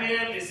goes, that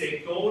man is a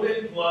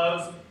Golden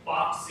Gloves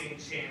boxing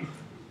champion.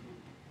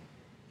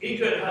 He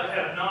could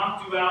have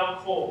knocked you out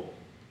cold.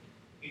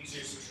 He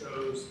just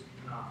chose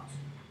not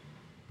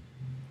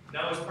to.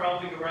 That was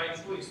probably the right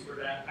choice for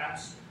that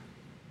pastor.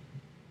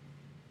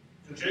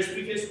 So just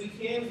because we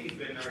can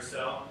defend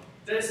ourselves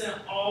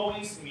doesn't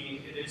always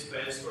mean it is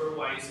best or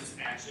wisest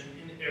action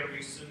in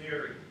every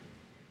scenario.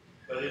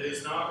 But it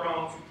is not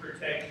wrong to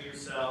protect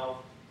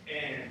yourself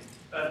and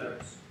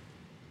others.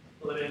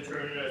 Let's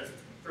turn to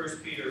 1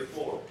 Peter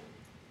 4.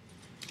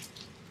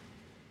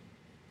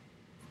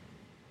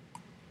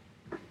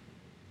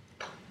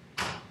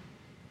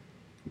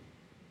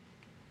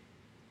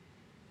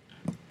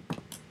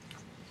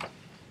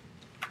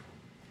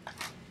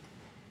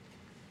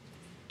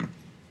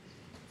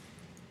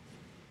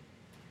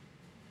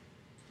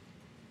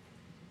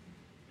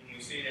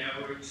 See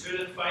now, we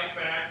shouldn't fight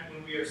back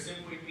when we are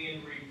simply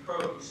being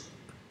reproached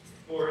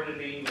for the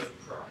name of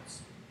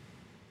Christ.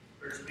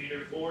 1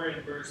 Peter 4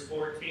 and verse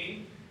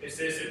 14, it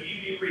says, if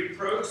you be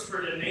reproached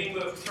for the name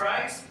of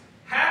Christ,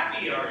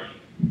 happy are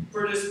you,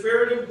 for the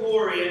Spirit of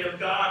glory and of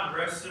God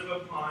resteth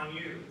upon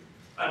you.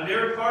 On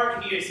their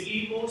part he is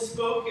evil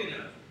spoken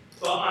of,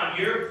 but on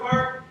your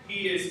part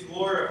he is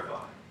glorified.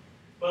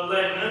 But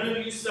let none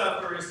of you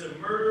suffer as a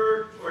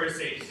murderer, or as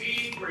a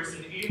thief, or as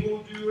an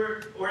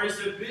evildoer, or as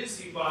a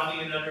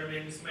busybody in other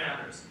men's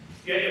matters.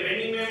 Yet if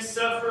any man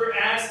suffer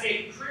as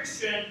a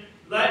Christian,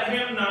 let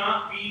him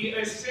not be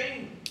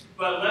ashamed,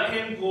 but let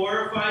him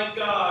glorify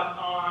God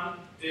on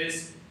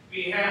this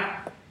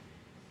behalf.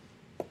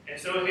 And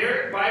so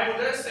here, the Bible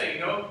does say,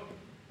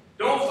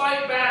 don't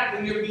fight back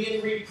when you're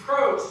being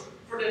reproached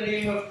for the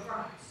name of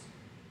Christ.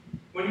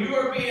 When you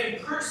are being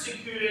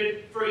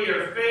persecuted for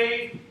your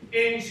faith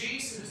in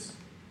Jesus,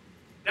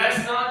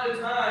 that's not the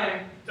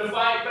time to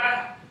fight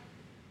back.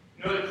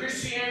 The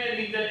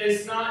Christianity that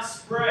is not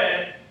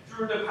spread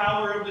through the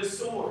power of the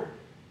sword.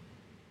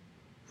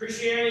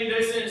 Christianity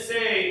doesn't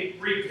say,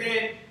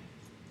 repent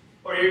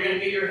or you're going to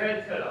get your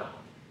head cut off.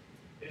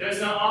 It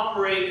does not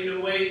operate in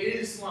the way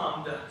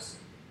Islam does,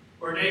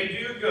 where they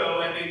do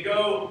go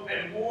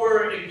and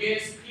war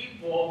against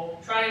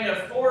people, trying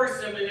to force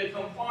them into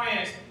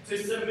compliance to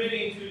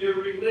submitting to their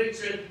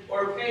religion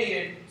or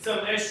paying some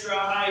extra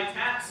high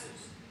taxes.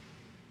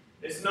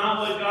 It's not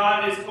what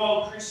God has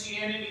called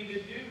Christianity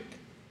to do.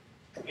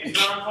 It's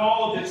not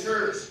called the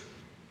church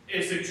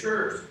as a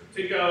church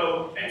to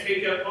go and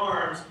take up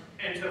arms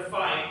and to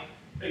fight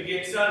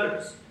against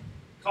others.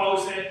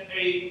 Calls it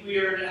we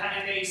are in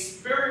a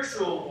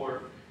spiritual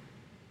warfare.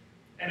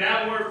 And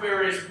that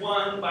warfare is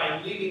won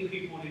by leading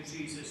people to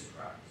Jesus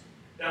Christ.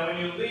 Now,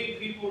 when you lead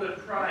people to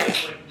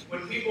Christ,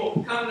 when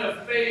people come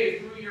to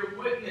faith through your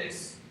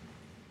witness,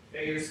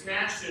 that you're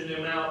snatching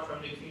them out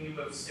from the kingdom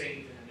of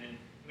Satan and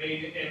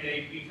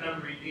they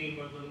become redeemed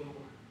of the Lord.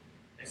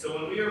 And so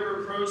when we are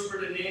reproached for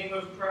the name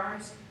of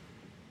Christ,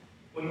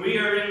 when we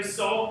are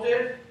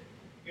insulted,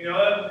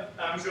 Joanne,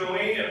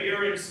 if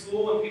you're in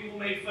school and people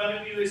make fun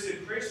of you as a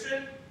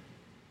Christian,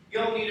 you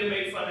don't need to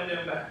make fun of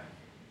them back.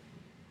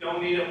 You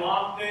don't need to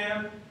mock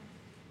them.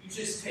 You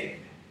just take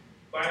them.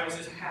 The Bible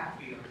says,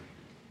 happy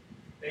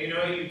are you.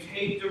 That you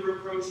take the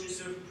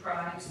reproaches of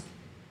Christ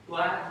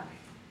gladly.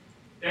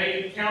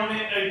 That you count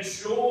it a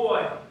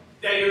joy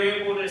that you're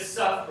able to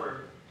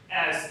suffer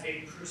as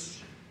a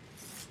Christian.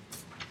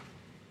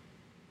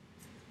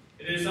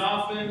 It is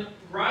often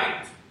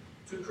right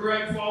to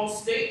correct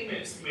false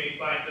statements made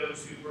by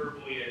those who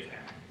verbally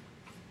attack.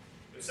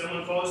 If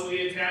someone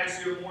falsely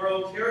attacks your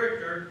moral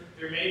character,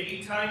 there may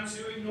be times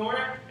to ignore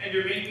it, and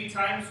there may be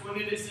times when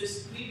it is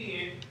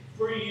expedient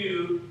for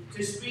you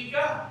to speak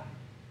up.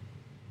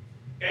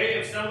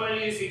 Okay, if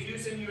somebody is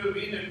accusing you of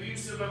being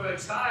abusive of a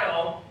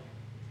child,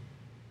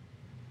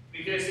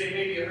 because they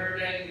maybe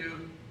heard that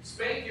you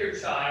spank your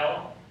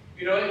child,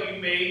 you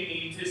may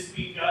need to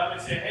speak up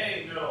and say,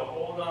 hey, no,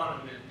 hold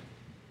on a minute.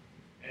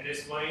 And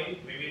explain,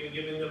 maybe even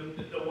giving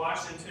them the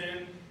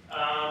Washington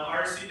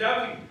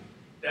RCW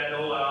that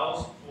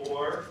allows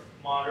for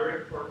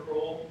moderate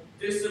corporal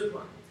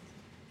discipline.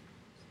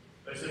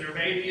 But so there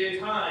may be a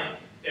time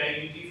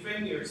that you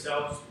defend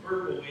yourselves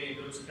verbally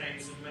in those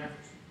kinds of matters.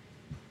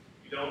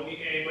 You don't need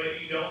anybody,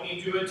 you don't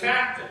need to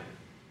attack them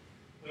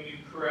when you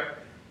correct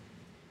them.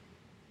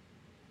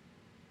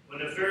 When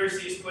the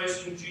Pharisees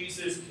questioned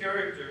Jesus'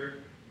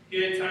 character,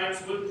 he at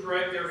times would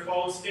correct their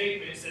false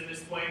statements and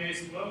explain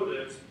his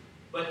motives,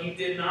 but he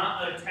did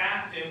not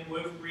attack them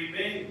with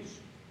revenge.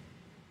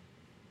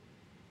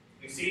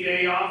 We see that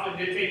he often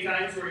did take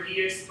times where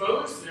he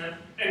exposed them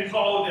and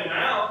called them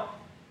out,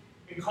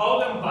 and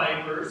called them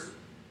vipers,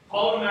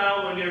 called them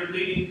out when they're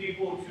leading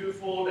people too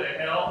full to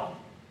hell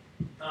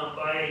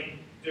by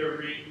their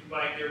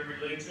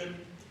religion.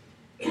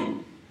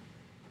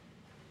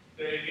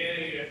 But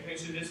again, I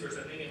mentioned this verse,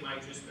 I think it might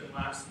have just been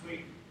last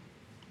week,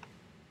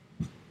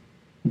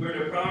 where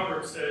the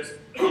proverb says,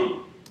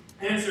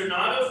 answer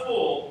not a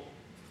fool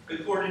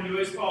according to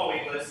his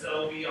folly, lest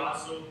thou be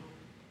also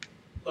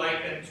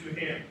like unto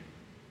him.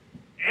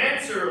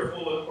 Answer a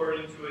fool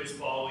according to his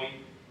folly,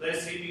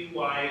 lest he be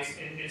wise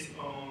in his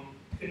own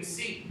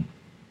conceit.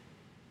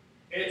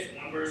 It's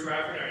one verse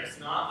right there. It's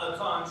not a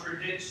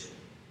contradiction.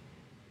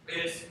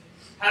 It's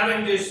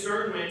having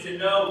discernment to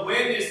know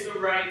when is the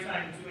right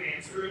time to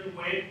answer and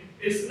when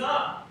it's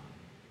not.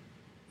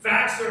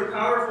 Facts are a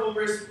powerful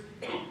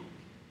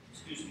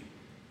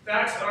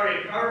Facts are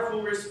a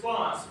powerful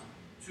response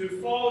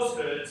to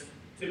falsehoods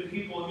to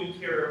people who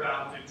care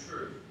about the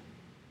truth.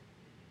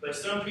 But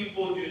some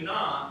people do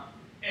not,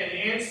 and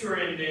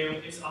answering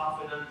them is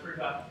often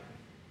unproductive.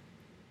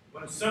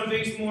 When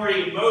something's more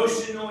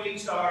emotionally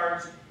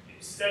charged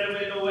instead of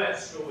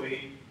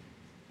intellectually,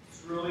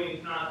 it's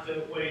really not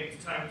the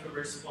time to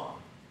respond.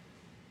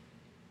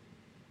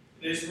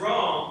 It is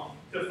wrong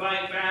to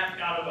fight back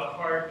out of a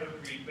heart of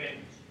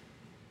revenge.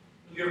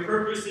 If your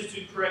purpose is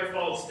to correct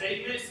false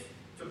statements,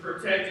 to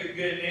protect your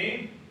good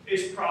name,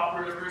 it's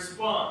proper to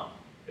respond.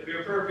 If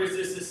your purpose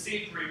is to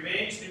seek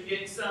revenge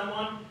against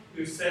someone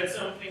who said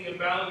something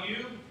about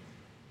you,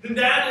 then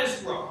that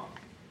is wrong.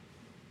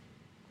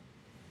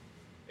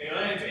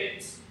 And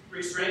it's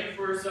restraint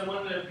for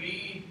someone to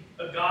be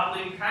a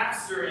godly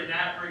pastor in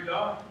that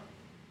regard.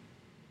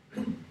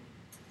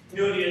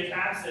 The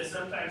attacks that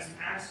sometimes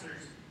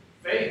pastors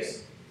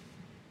face,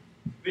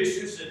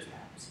 vicious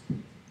attacks,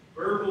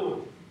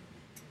 verbal.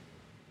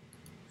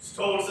 I was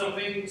told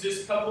something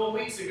just a couple of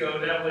weeks ago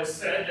that was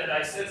said that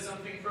I said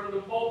something from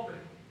the pulpit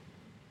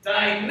that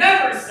I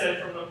never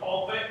said from the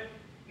pulpit,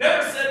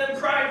 never said in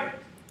private,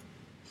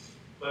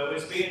 but it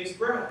was being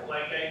spread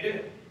like I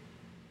did.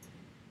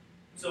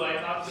 So I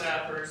talked to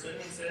that person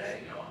and said,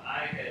 hey,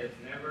 I have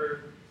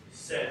never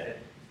said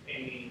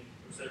any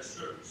of such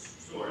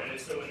sort, and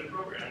it's so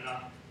inappropriate. I'm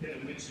not going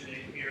to mention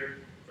it here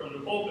from the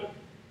pulpit.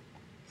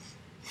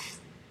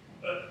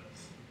 But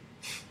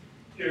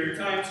there are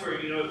times where,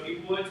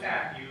 people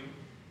attack you,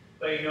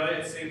 but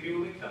the same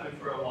people have been coming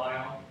for a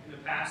while, and the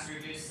pastor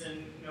gets to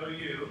know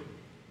you.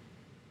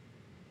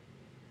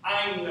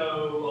 I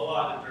know a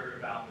lot of dirt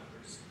about the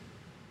person,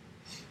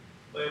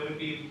 but it would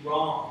be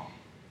wrong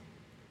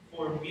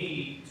for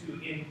me to,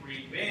 in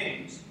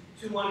revenge,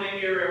 to want to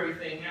hear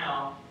everything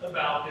out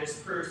about this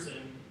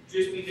person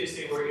just because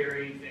they were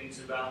hearing things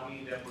about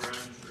me that were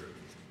untrue.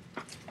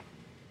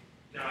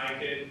 Now, I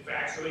could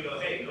factually go,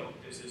 hey, no,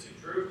 this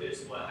isn't true,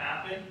 this is what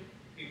happened.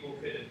 People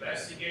could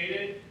investigate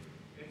it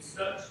and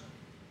such.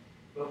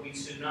 But we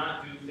should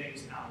not do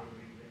things out of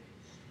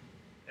revenge.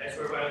 That's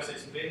where the Bible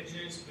says,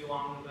 vengeance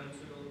belongeth unto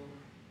the Lord.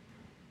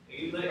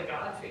 You let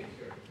God take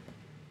care of it.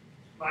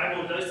 The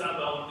Bible does talk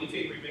about when we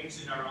take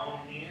revenge in our own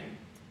hand,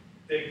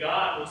 that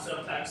God will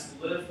sometimes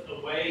lift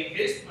away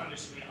his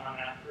punishment on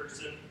that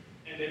person,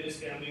 and then it's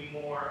going to be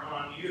more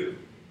on you.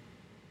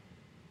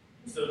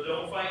 So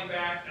don't fight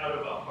back out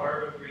of a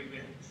heart of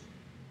revenge.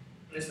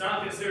 And it's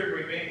not considered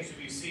revenge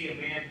if you see a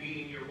man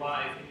beating your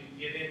wife and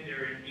you get in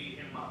there and beat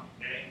him up,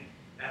 okay?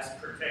 That's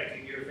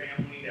protecting your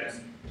family. That's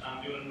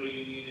doing what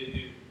you need to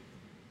do.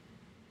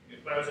 The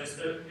Bible says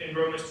in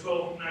Romans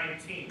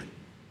 12:19,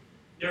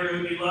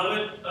 therefore,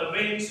 beloved,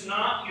 avenge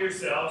not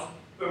yourselves,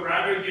 but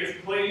rather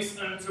give place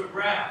unto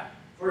wrath.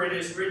 For it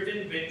is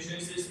written,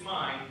 vengeance is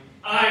mine.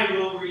 I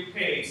will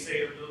repay,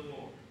 saith the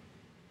Lord.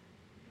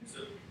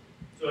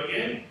 So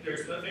again,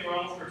 there's nothing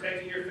wrong with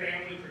protecting your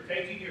family,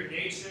 protecting your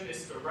nation.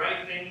 It's the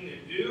right thing to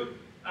do.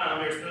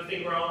 There's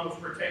nothing wrong with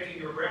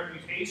protecting your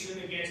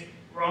reputation against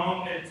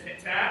wrong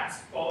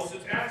attacks, false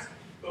attacks.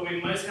 But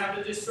we must have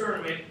the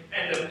discernment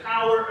and the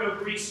power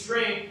of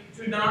restraint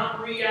to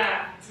not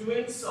react to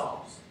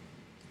insults.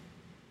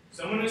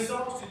 Someone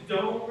insults you,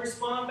 don't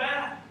respond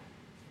back.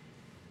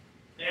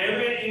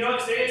 And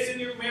say it's in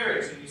your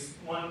marriage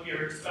and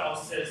your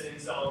spouse says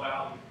insult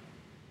about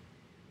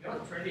you.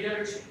 Turn the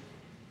other cheek.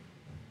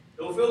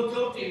 He'll feel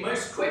guilty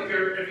much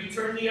quicker if you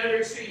turn the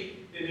other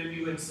cheek than if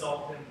you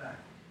insult him back.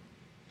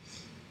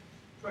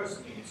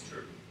 Trust me, it's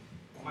true.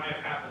 It might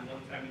have happened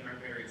one time in our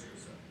marriage or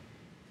so.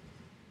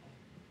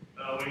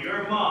 When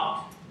you're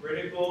mocked,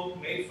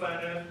 ridiculed, made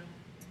fun of,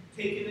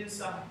 take it in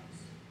silence.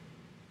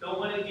 Don't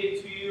let it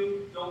get to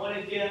you. Don't let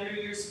it get under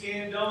your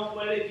skin. Don't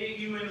let it get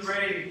you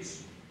enraged.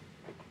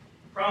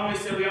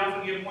 Promise that we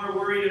often get more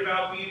worried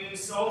about being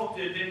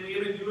insulted than we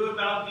even do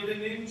about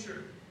getting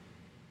injured.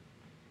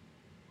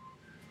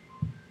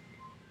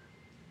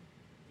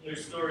 There's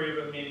a story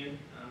of a man,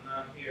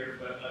 not here,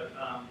 but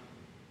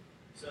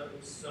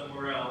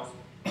somewhere else.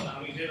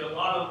 He did a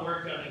lot of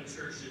work on a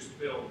church's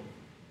building.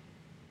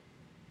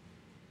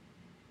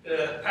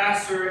 The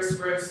pastor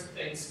expressed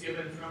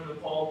thanksgiving from the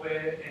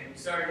pulpit and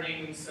started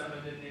naming some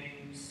of the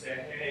names.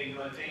 Said, hey,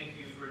 thank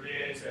you for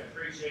this. I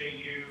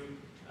appreciate you.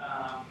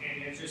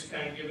 And it's just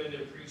kind of giving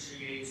the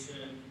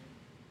appreciation.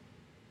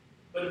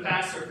 But the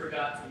pastor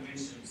forgot to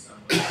mention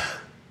somebody.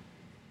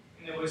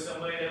 And it was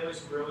somebody that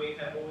was really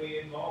heavily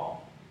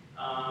involved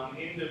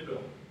in the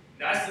building.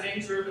 That's the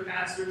nature of the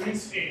pastor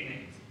mentioning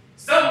names.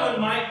 Someone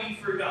might be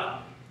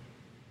forgotten.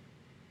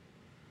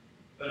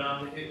 But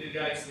the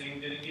guy's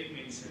name didn't get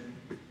mentioned.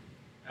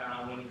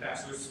 When the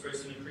pastor was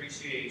expressing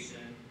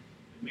appreciation,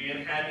 the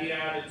man had the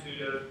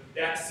attitude of,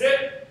 that's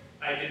it.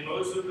 I did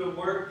most of the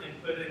work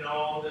and put in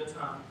all the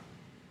time.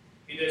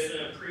 He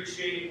doesn't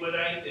appreciate what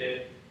I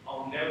did.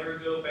 I'll never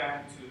go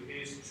back to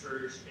his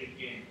church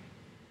again.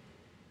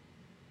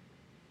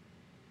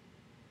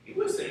 He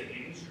wasn't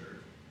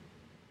injured.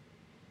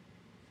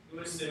 He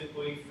was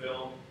simply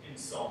felt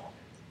insulted.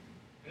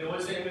 And it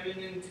wasn't even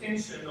an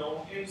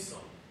intentional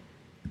insult.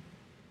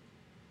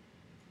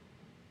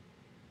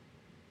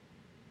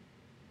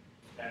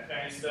 That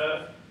kind of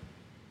stuff,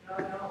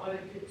 not let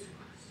it get to us.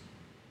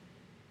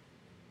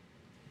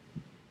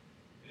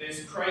 It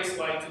is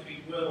Christ-like to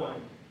be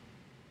willing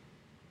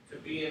to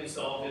be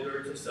insulted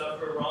or to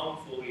suffer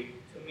wrongfully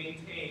to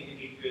maintain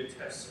a good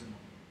testimony.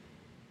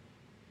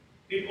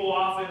 People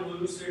often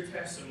lose their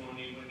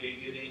testimony when they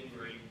get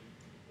angry,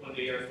 when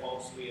they are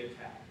falsely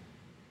attacked.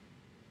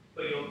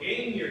 But you'll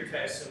gain your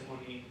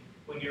testimony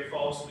when you're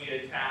falsely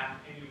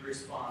attacked and you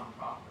respond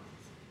properly.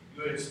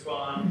 You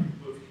respond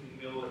with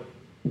humility.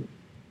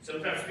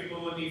 Sometimes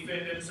people will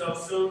defend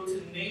themselves so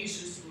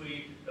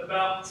tenaciously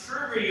about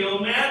trivial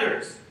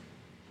matters.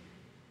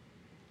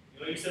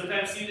 You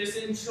sometimes see this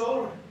in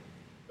children.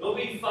 They'll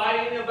be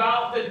fighting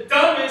about the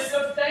dumbest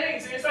of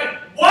things. And it's like,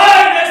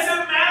 why does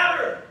it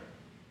matter?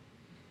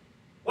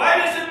 Why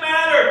does it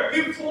matter?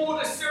 You pulled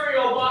the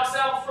cereal box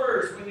out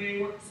first when they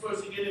weren't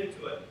supposed to get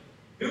into it.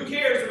 Who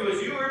cares if it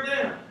was you or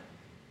them?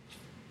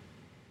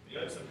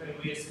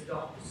 Sometimes we as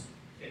adults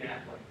can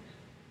act like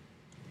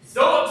that.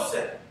 So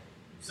upset.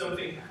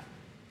 Something happened.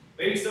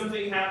 Maybe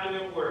something happened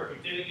at work.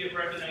 We didn't get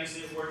recognized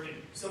at work and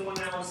someone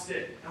else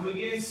did. And we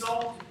get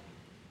insulted.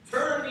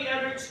 Turn the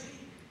other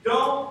cheek.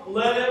 Don't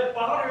let it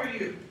bother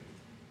you.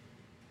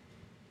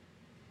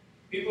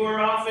 People are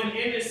often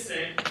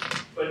innocent,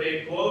 but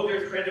they blow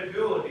their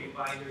credibility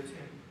by their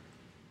temper.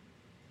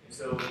 And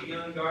so be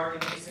on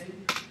guard against anger.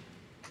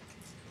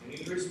 When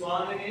you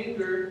respond in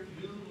anger,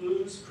 you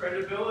lose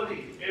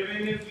credibility,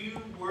 even if you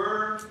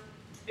were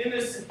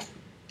innocent.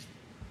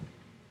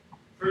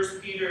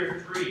 1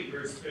 Peter 3,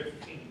 verse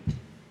 15.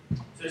 It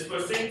says,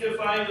 but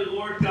sanctify the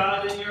Lord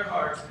God in your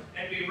hearts,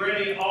 and be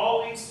ready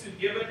always to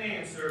give an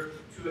answer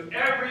to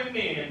every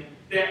man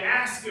that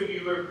asks of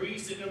you a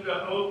reason of the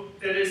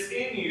hope that is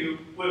in you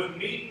with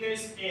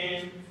meekness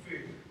and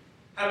fear.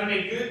 Having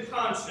a good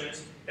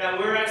conscience, that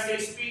whereas they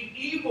speak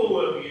evil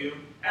of you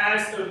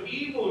as of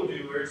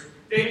evildoers,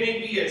 they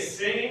may be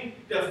ashamed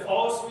to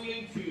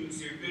falsely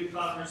accuse your good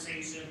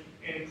conversation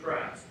in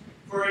Christ.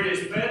 For it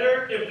is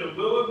better, if the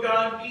will of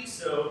God be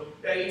so,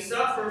 that ye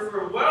suffer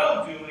for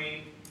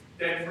well-doing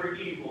than for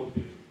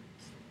evil-doing.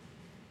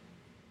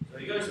 So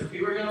he goes, if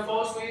people are going to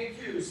falsely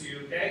accuse you,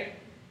 okay,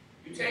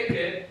 you take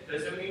it.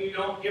 Doesn't mean you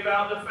don't give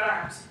out the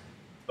facts.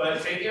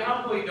 But take it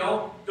humbly.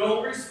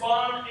 Don't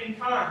respond in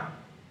kind.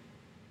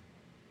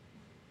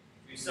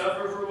 If you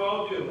suffer for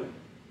well-doing,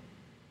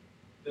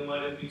 then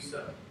let it be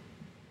so.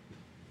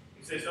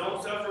 He says,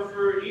 don't suffer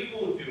for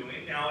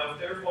evil-doing. Now, if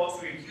they're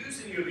falsely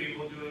accusing you of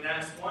evil-doing,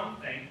 that's one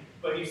thing.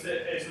 But he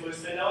said, as it was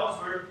said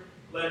elsewhere,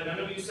 let none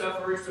of you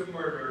suffer as a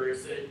murderer,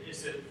 as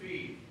a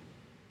thief.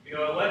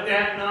 Let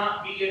that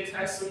not be a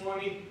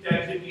testimony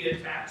that could be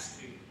attached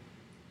to you.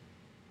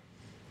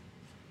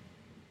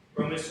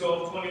 Romans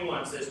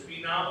 12:21 says,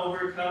 be not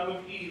overcome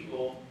with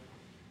evil,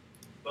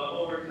 but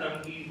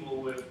overcome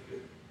evil with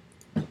good.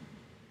 So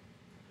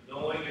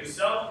don't let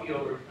yourself be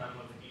overcome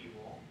with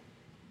evil.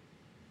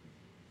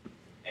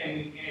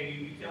 And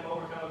you become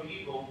overcome with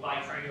evil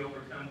by trying to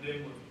overcome them with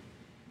evil.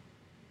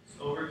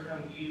 So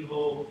overcome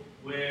evil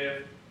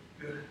with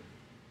good.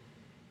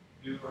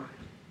 Do right.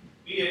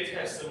 Be a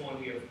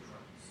testimony of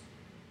Christ.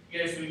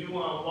 Yes, we do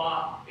want to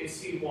walk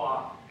as He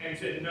walked, and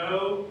to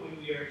know when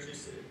we are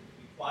just to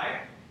be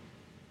quiet,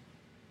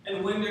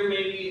 and when there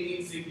maybe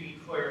needs to be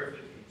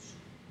clarification.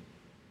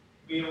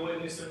 be a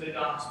witness of the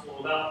gospel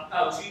about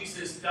how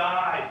Jesus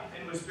died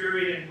and was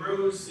buried and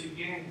rose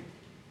again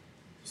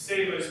to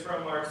save us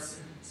from our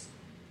sins.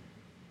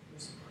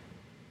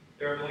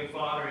 Dear Heavenly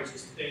Father, I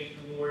just thank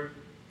you, Lord,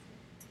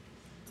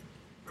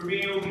 for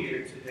being over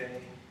here today.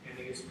 And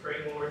I just pray,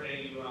 Lord,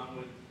 that you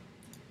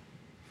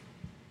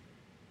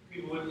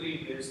people would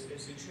leave this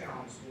as a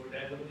challenge, Lord,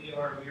 that we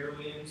are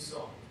merely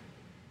insulted.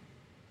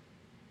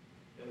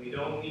 That we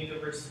don't need to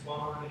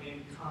respond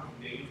in kind,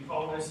 that you've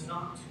called us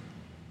not to.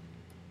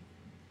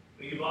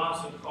 But you've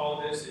also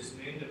called us as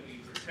men to be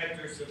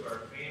protectors of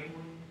our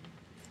family.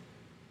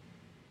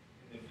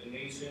 And if the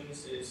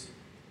nations is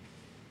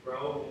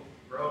grow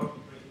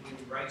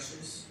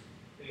righteous,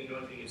 then you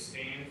know that you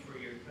stand for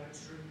your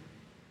country.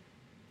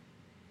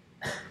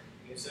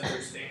 You just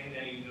understand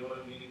that you know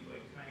in many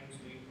times,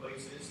 many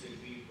places,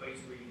 there'd be a place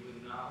where you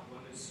would not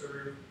want to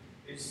serve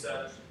as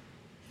such.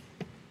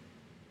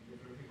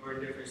 Different people are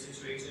in different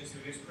situations. So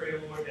we just pray,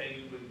 Lord, that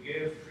you would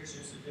give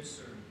Christians a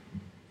discernment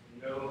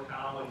to know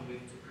how and when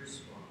to